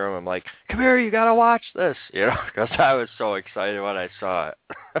living room. I'm like, come here, you got to watch this, because I was so excited when I saw it.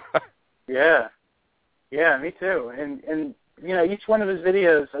 Yeah, me too. And each one of his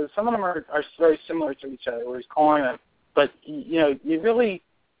videos, some of them are very similar to each other, where he's calling them. But, you really,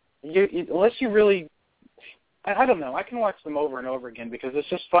 unless you really, I don't know, I can watch them over and over again because it's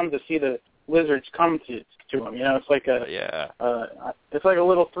just fun to see the lizards come to him. It's like it's like a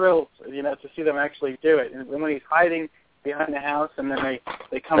little thrill, to see them actually do it. And when he's hiding behind the house and then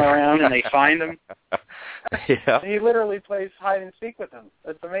they come around and they find him, he literally plays hide and seek with them.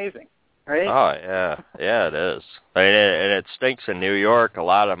 That's amazing. Right? Oh, yeah, it is. And it stinks in New York. A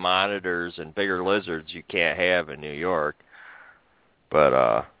lot of monitors and bigger lizards you can't have in New York.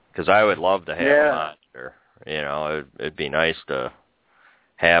 But, because I would love to have a monitor. It'd be nice to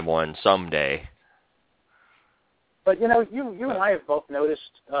have one someday. But, you and I have both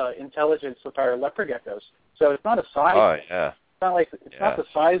noticed intelligence with our leopard geckos. So it's not a size. Oh, yeah. It's not the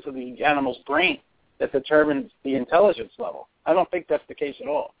size of the animal's brain that determines the intelligence level. I don't think that's the case at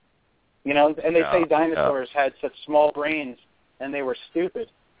all. And they say dinosaurs had such small brains and they were stupid.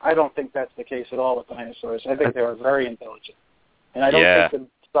 I don't think that's the case at all with dinosaurs. I think they were very intelligent. And I don't think the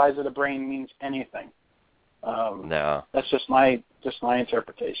size of the brain means anything. No. That's just my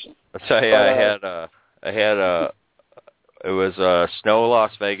interpretation. So it was a snow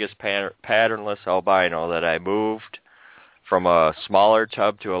Las Vegas patternless albino that I moved from a smaller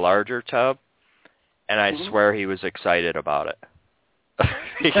tub to a larger tub, and I swear he was excited about it.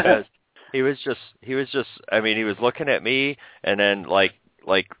 Because he was looking at me and then like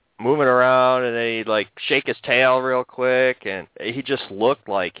moving around, and then he'd shake his tail real quick, and he just looked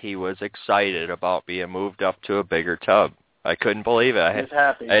like he was excited about being moved up to a bigger tub. I couldn't believe it. He's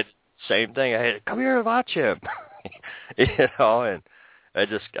happy. Same thing. I had, come here and watch him. And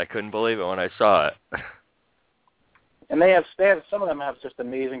I couldn't believe it when I saw it. And they have some of them have just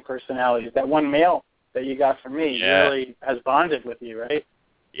amazing personalities. That one male that you got from me really has bonded with you, right?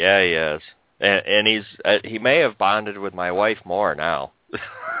 Yeah, he has. And he may have bonded with my wife more now.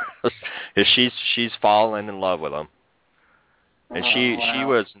 She's fallen in love with him. And she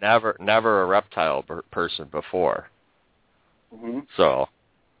was never a reptile person before. Mm-hmm. So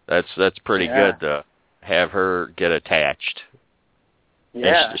that's pretty good to have her get attached.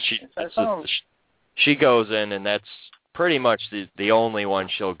 Yeah. She goes in, and that's pretty much the only one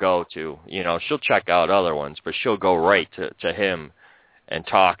she'll go to. She'll check out other ones, but she'll go right to him and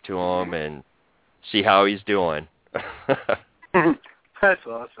talk to him and see how he's doing. That's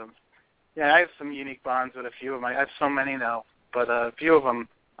awesome. Yeah, I have some unique bonds with a few of I have so many now, but a few of them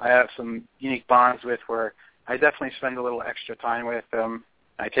I have some unique bonds with where I definitely spend a little extra time with them.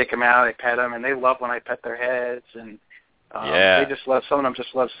 I take them out, I pet them, and they love when I pet their heads, and they just love. Some of them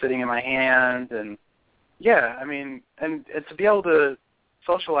just love sitting in my hand, and and to be able to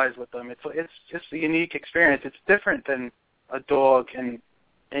socialize with them, it's just a unique experience. It's different than a dog, and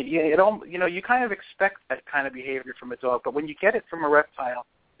you kind of expect that kind of behavior from a dog, but when you get it from a reptile,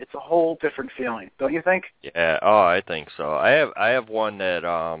 it's a whole different feeling, don't you think? Yeah, I think so. I have one that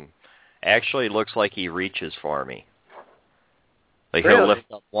actually looks like he reaches for me. Like really? He'll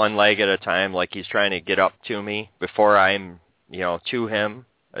lift up one leg at a time, like he's trying to get up to me before I'm, to him.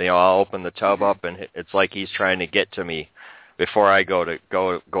 I'll open the tub up, and it's like he's trying to get to me before I go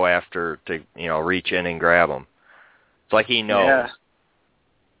after to reach in and grab him. It's like he knows.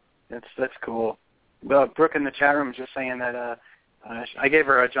 Yeah. That's cool. Well, Brooke in the chat room was just saying that I gave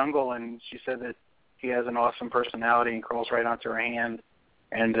her a jungle, and she said that he has an awesome personality and crawls right onto her hand.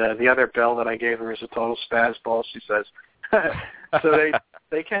 And the other bell that I gave her is a total spaz ball, she says. So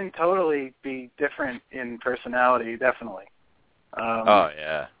they can totally be different in personality, definitely.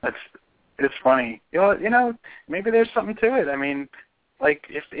 It's funny. Maybe there's something to it. I mean, like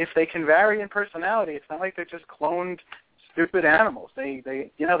if they can vary in personality, it's not like they're just cloned stupid animals.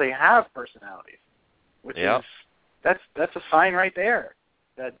 They have personalities, which is that's a sign right there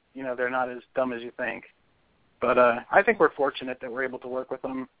that they're not as dumb as you think. But I think we're fortunate that we're able to work with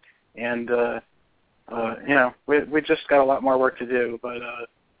them, and we just got a lot more work to do. But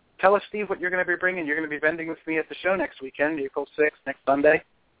tell us, Steve, what you're going to be bringing. You're going to be vending with me at the show next weekend, April 6th, next Sunday,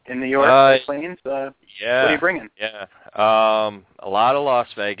 in New York, Plains. What are you bringing? Yeah, a lot of Las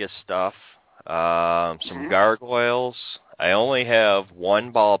Vegas stuff, some gargoyles. I only have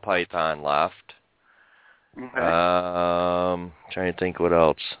one ball python left. Okay. Trying to think what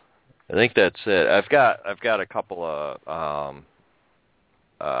else. I think that's it. I've got a couple of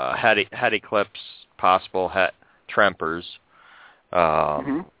head clips, possible het trempers.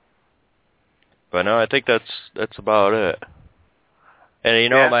 But no, I think that's about it.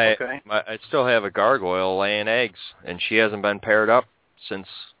 And I still have a gargoyle laying eggs, and she hasn't been paired up since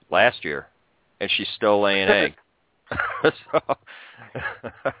last year, and she's still laying eggs. So,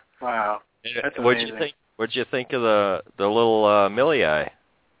 wow, that's amazing. What'd you think of the little Millii?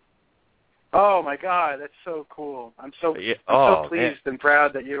 Oh my God, that's so cool! I'm so pleased and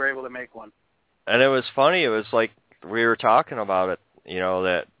proud that you were able to make one. And it was funny. It was like we were talking about it,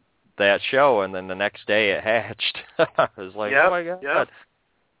 that show, and then the next day it hatched. I was like, oh my God! Yep.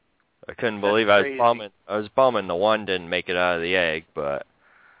 I couldn't believe I was bumming the one didn't make it out of the egg, but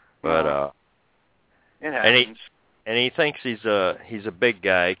it happens. And he thinks he's a big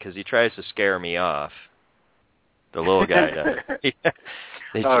guy because he tries to scare me off. The little guy does.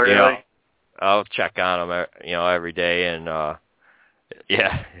 Oh, really? I'll check on him, every day, and I'll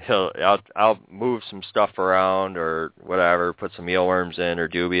move some stuff around or whatever, put some mealworms in or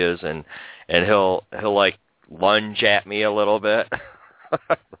dubias, and he'll like lunge at me a little bit.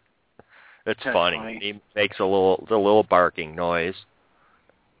 That's funny. He makes a little barking noise,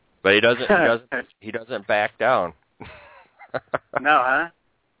 but he doesn't back down. No, huh?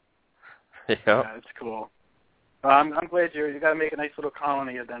 Yeah, that's cool. Well, I'm glad you got to make a nice little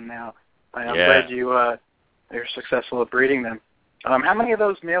colony of them now. I'm glad you're successful at breeding them. How many of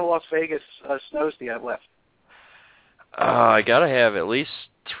those male Las Vegas snows do you have left? I got to have at least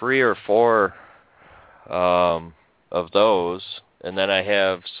 3 or 4 of those, and then I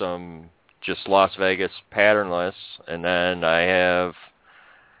have some just Las Vegas patternless, and then I have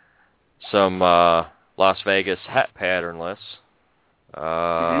some Las Vegas het patternless.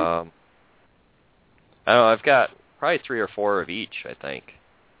 I don't know, I've got probably 3 or 4 of each, I think.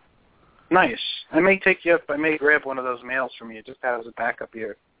 Nice. I may take you up. I may grab one of those males from you just as a backup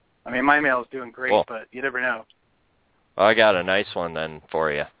here. I mean, my male's doing great, but you never know. Well, I got a nice one then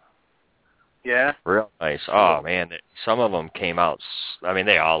for you. Yeah? Real nice. Oh, man, some of them came out, I mean,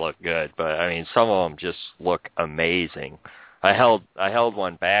 they all look good, but, I mean, some of them just look amazing. I held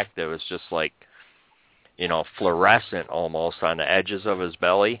one back that was just like, fluorescent almost on the edges of his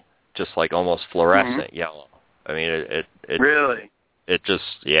belly, just like almost fluorescent yellow. I mean, it really? It just,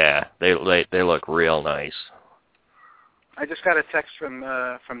 they look real nice. I just got a text from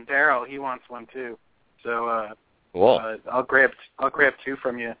Daryl. He wants one too. So cool. I'll grab 2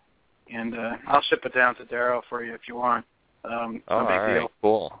 from you, and I'll ship it down to Daryl for you if you want. No big deal.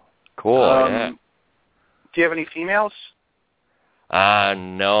 Cool. Yeah. Do you have any females?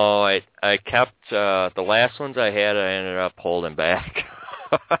 No. I kept the last ones I had. I ended up holding back.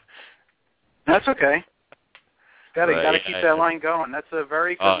 That's okay. Gotta keep that line going. That's a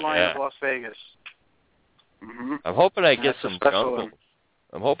very good line of Las Vegas. Mm-hmm. I'm hoping I get some jungles.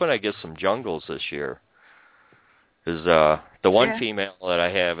 I'm hoping I get some jungles this year. Because the one female that I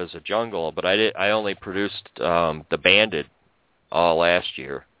have is a jungle, but I only produced the banded all last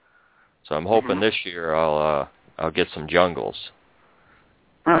year. So I'm hoping this year I'll get some jungles.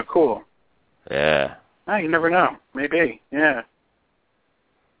 Oh, cool. Yeah. Oh, you never know. Maybe. Yeah.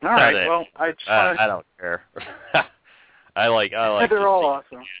 All right. Well, I don't care. I like. They're all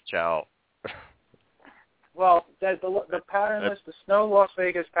awesome. Out. Well, the patternless, the snow Las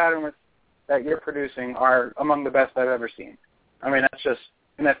Vegas patternless that you're producing are among the best I've ever seen. I mean, that's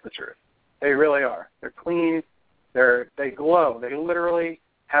the truth. They really are. They're clean. They glow. They literally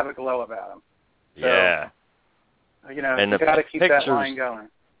have a glow about them. So, yeah. And you got to keep that line going.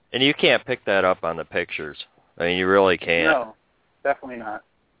 And you can't pick that up on the pictures. I mean, you really can't. No, definitely not.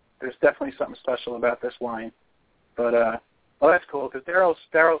 There's definitely something special about this line. But, that's cool, because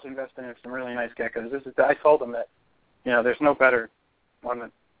Daryl's investing in some really nice geckos. I told him that, there's no better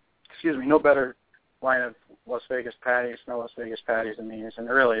line of Las Vegas patties, snow Las Vegas patties than these, and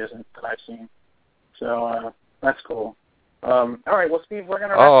there really isn't that I've seen. So, that's cool. All right, well, Steve, we're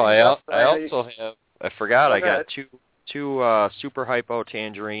going to wrap things up. I forgot, I got two super hypo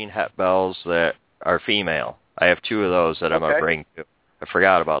tangerine het bells that are female. I have 2 of those that I'm going to bring to. I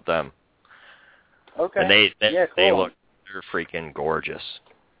forgot about them. Okay. And they cool. they're freaking gorgeous.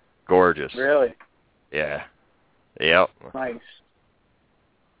 Gorgeous. Really? Yeah. Yep. Nice.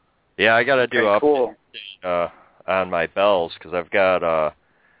 Yeah, I got to do cool. On my bells, because I've got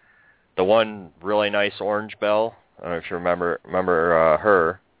the one really nice orange bell. I don't know if you remember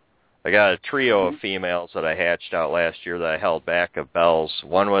her. I got a trio of females that I hatched out last year that I held back of bells.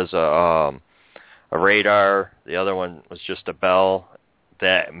 One was a radar. The other one was just a bell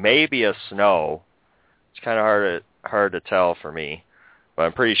that may be a snow. It's kind of hard to tell for me, but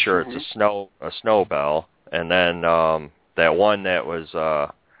I'm pretty sure it's a snow bell. And then that one that was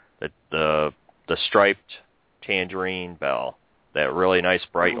the striped tangerine bell, that really nice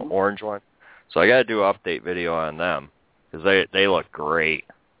bright orange one. So I got to do an update video on them. because they look great.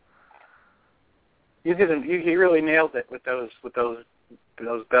 You really nailed it with those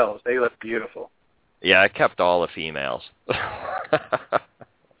bells. They look beautiful. Yeah, I kept all the females.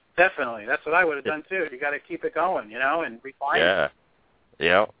 Definitely, that's what I would have done too. You got to keep it going, and refine it.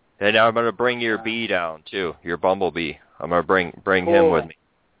 Yeah. And I'm gonna bring your bee down too, your bumblebee. I'm gonna bring him with me.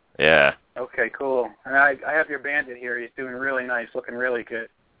 Yeah. Okay, cool. And I have your bandit here. He's doing really nice, looking really good.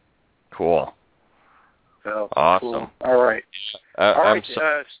 Cool. So awesome. Cool. All right. All right.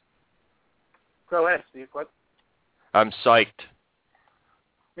 Go ahead, Steve. What? I'm psyched.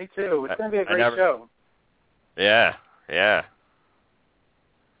 Me too. It's going to be a great show. Yeah.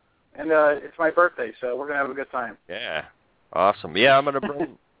 And it's my birthday, so we're going to have a good time. Yeah. Awesome. Yeah, I'm going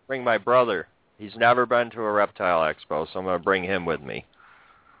to bring my brother. He's never been to a reptile expo, so I'm going to bring him with me.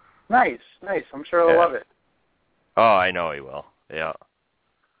 Nice. I'm sure he'll love it. Oh, I know he will. Yeah.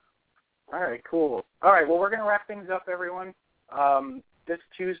 All right, cool. All right, well, we're going to wrap things up, everyone. This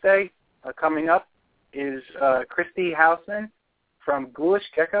Tuesday coming up is Christy Hausman from Ghoulish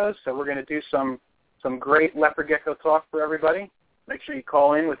Geckos, so we're going to do some great leopard gecko talk for everybody. Make sure you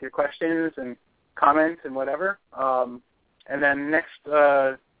call in with your questions and comments and whatever. And then next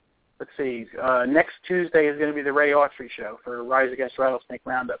Tuesday is going to be the Ray Autry show for Rise Against Rattlesnake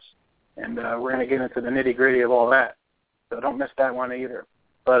Roundups. And we're going to get into the nitty-gritty of all that. So don't miss that one either.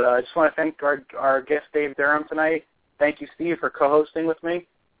 But I just want to thank our guest, Dave Durham, tonight. Thank you, Steve, for co-hosting with me.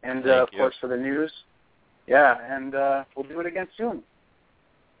 And, of course, for the news. Yeah, and we'll do it again soon.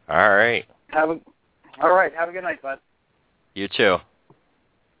 All right. All right. Have a good night, bud. You too.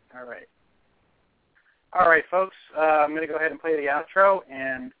 All right. All right, folks. I'm going to go ahead and play the outro,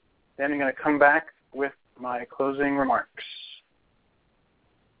 and then I'm going to come back with my closing remarks.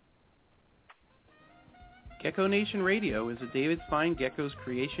 Gecko Nation Radio is a David Fine Geckos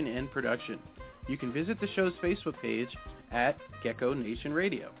creation and production. You can visit the show's Facebook page at Gecko Nation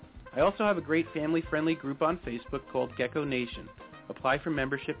Radio. I also have a great family-friendly group on Facebook called Gecko Nation. Apply for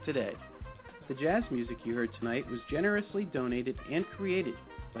membership today. The jazz music you heard tonight was generously donated and created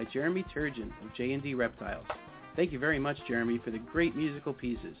by Jeremy Turgeon of J&D Reptiles. Thank you very much, Jeremy, for the great musical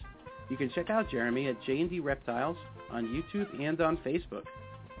pieces. You can check out Jeremy at J&D Reptiles on YouTube and on Facebook.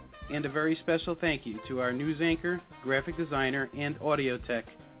 And a very special thank you to our news anchor, graphic designer, and audio tech,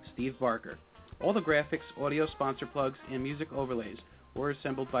 Steve Barker. All the graphics, audio sponsor plugs, and music overlays were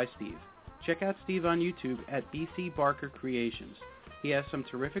assembled by Steve. Check out Steve on YouTube at BC Barker Creations. He has some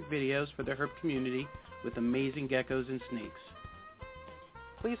terrific videos for the herp community with amazing geckos and snakes.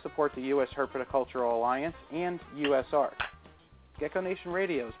 Please support the U.S. Herpetocultural Alliance and USARK. Gecko Nation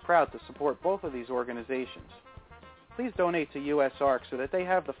Radio is proud to support both of these organizations. Please donate to USARK so that they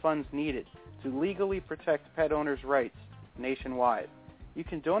have the funds needed to legally protect pet owners' rights nationwide. You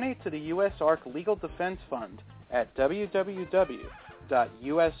can donate to the USARK Legal Defense Fund at www.usark.org.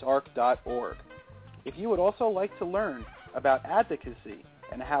 If you would also like to learn about advocacy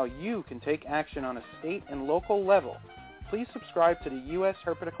and how you can take action on a state and local level, please subscribe to the U.S.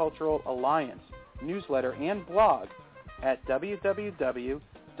 Herpetocultural Alliance newsletter and blog at www.usherp.org.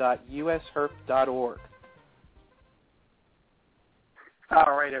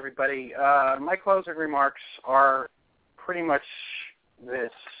 All right, everybody. My closing remarks are pretty much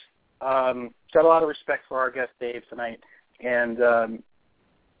this. Got a lot of respect for our guest Dave tonight, and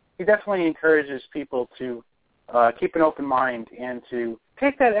he definitely encourages people to keep an open mind and to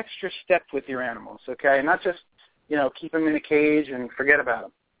take that extra step with your animals, okay? Not just, keep them in a cage and forget about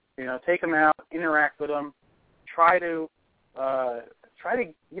them. Take them out, interact with them, try to,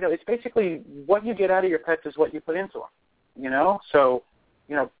 it's basically what you get out of your pets is what you put into them, So,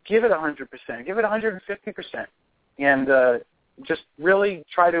 give it 100%, give it 150%, and just really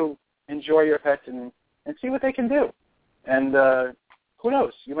try to enjoy your pets and see what they can do. And who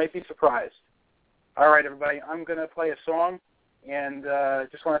knows? You might be surprised. All right, everybody, I'm going to play a song, and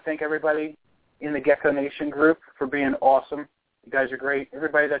just want to thank everybody in the Gecko Nation group for being awesome. You guys are great.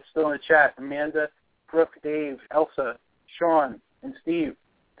 Everybody that's still in the chat, Amanda, Brooke, Dave, Elsa, Sean, and Steve,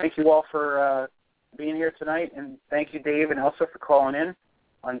 thank you all for being here tonight, and thank you, Dave and Elsa, for calling in.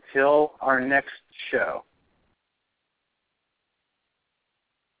 Until our next show.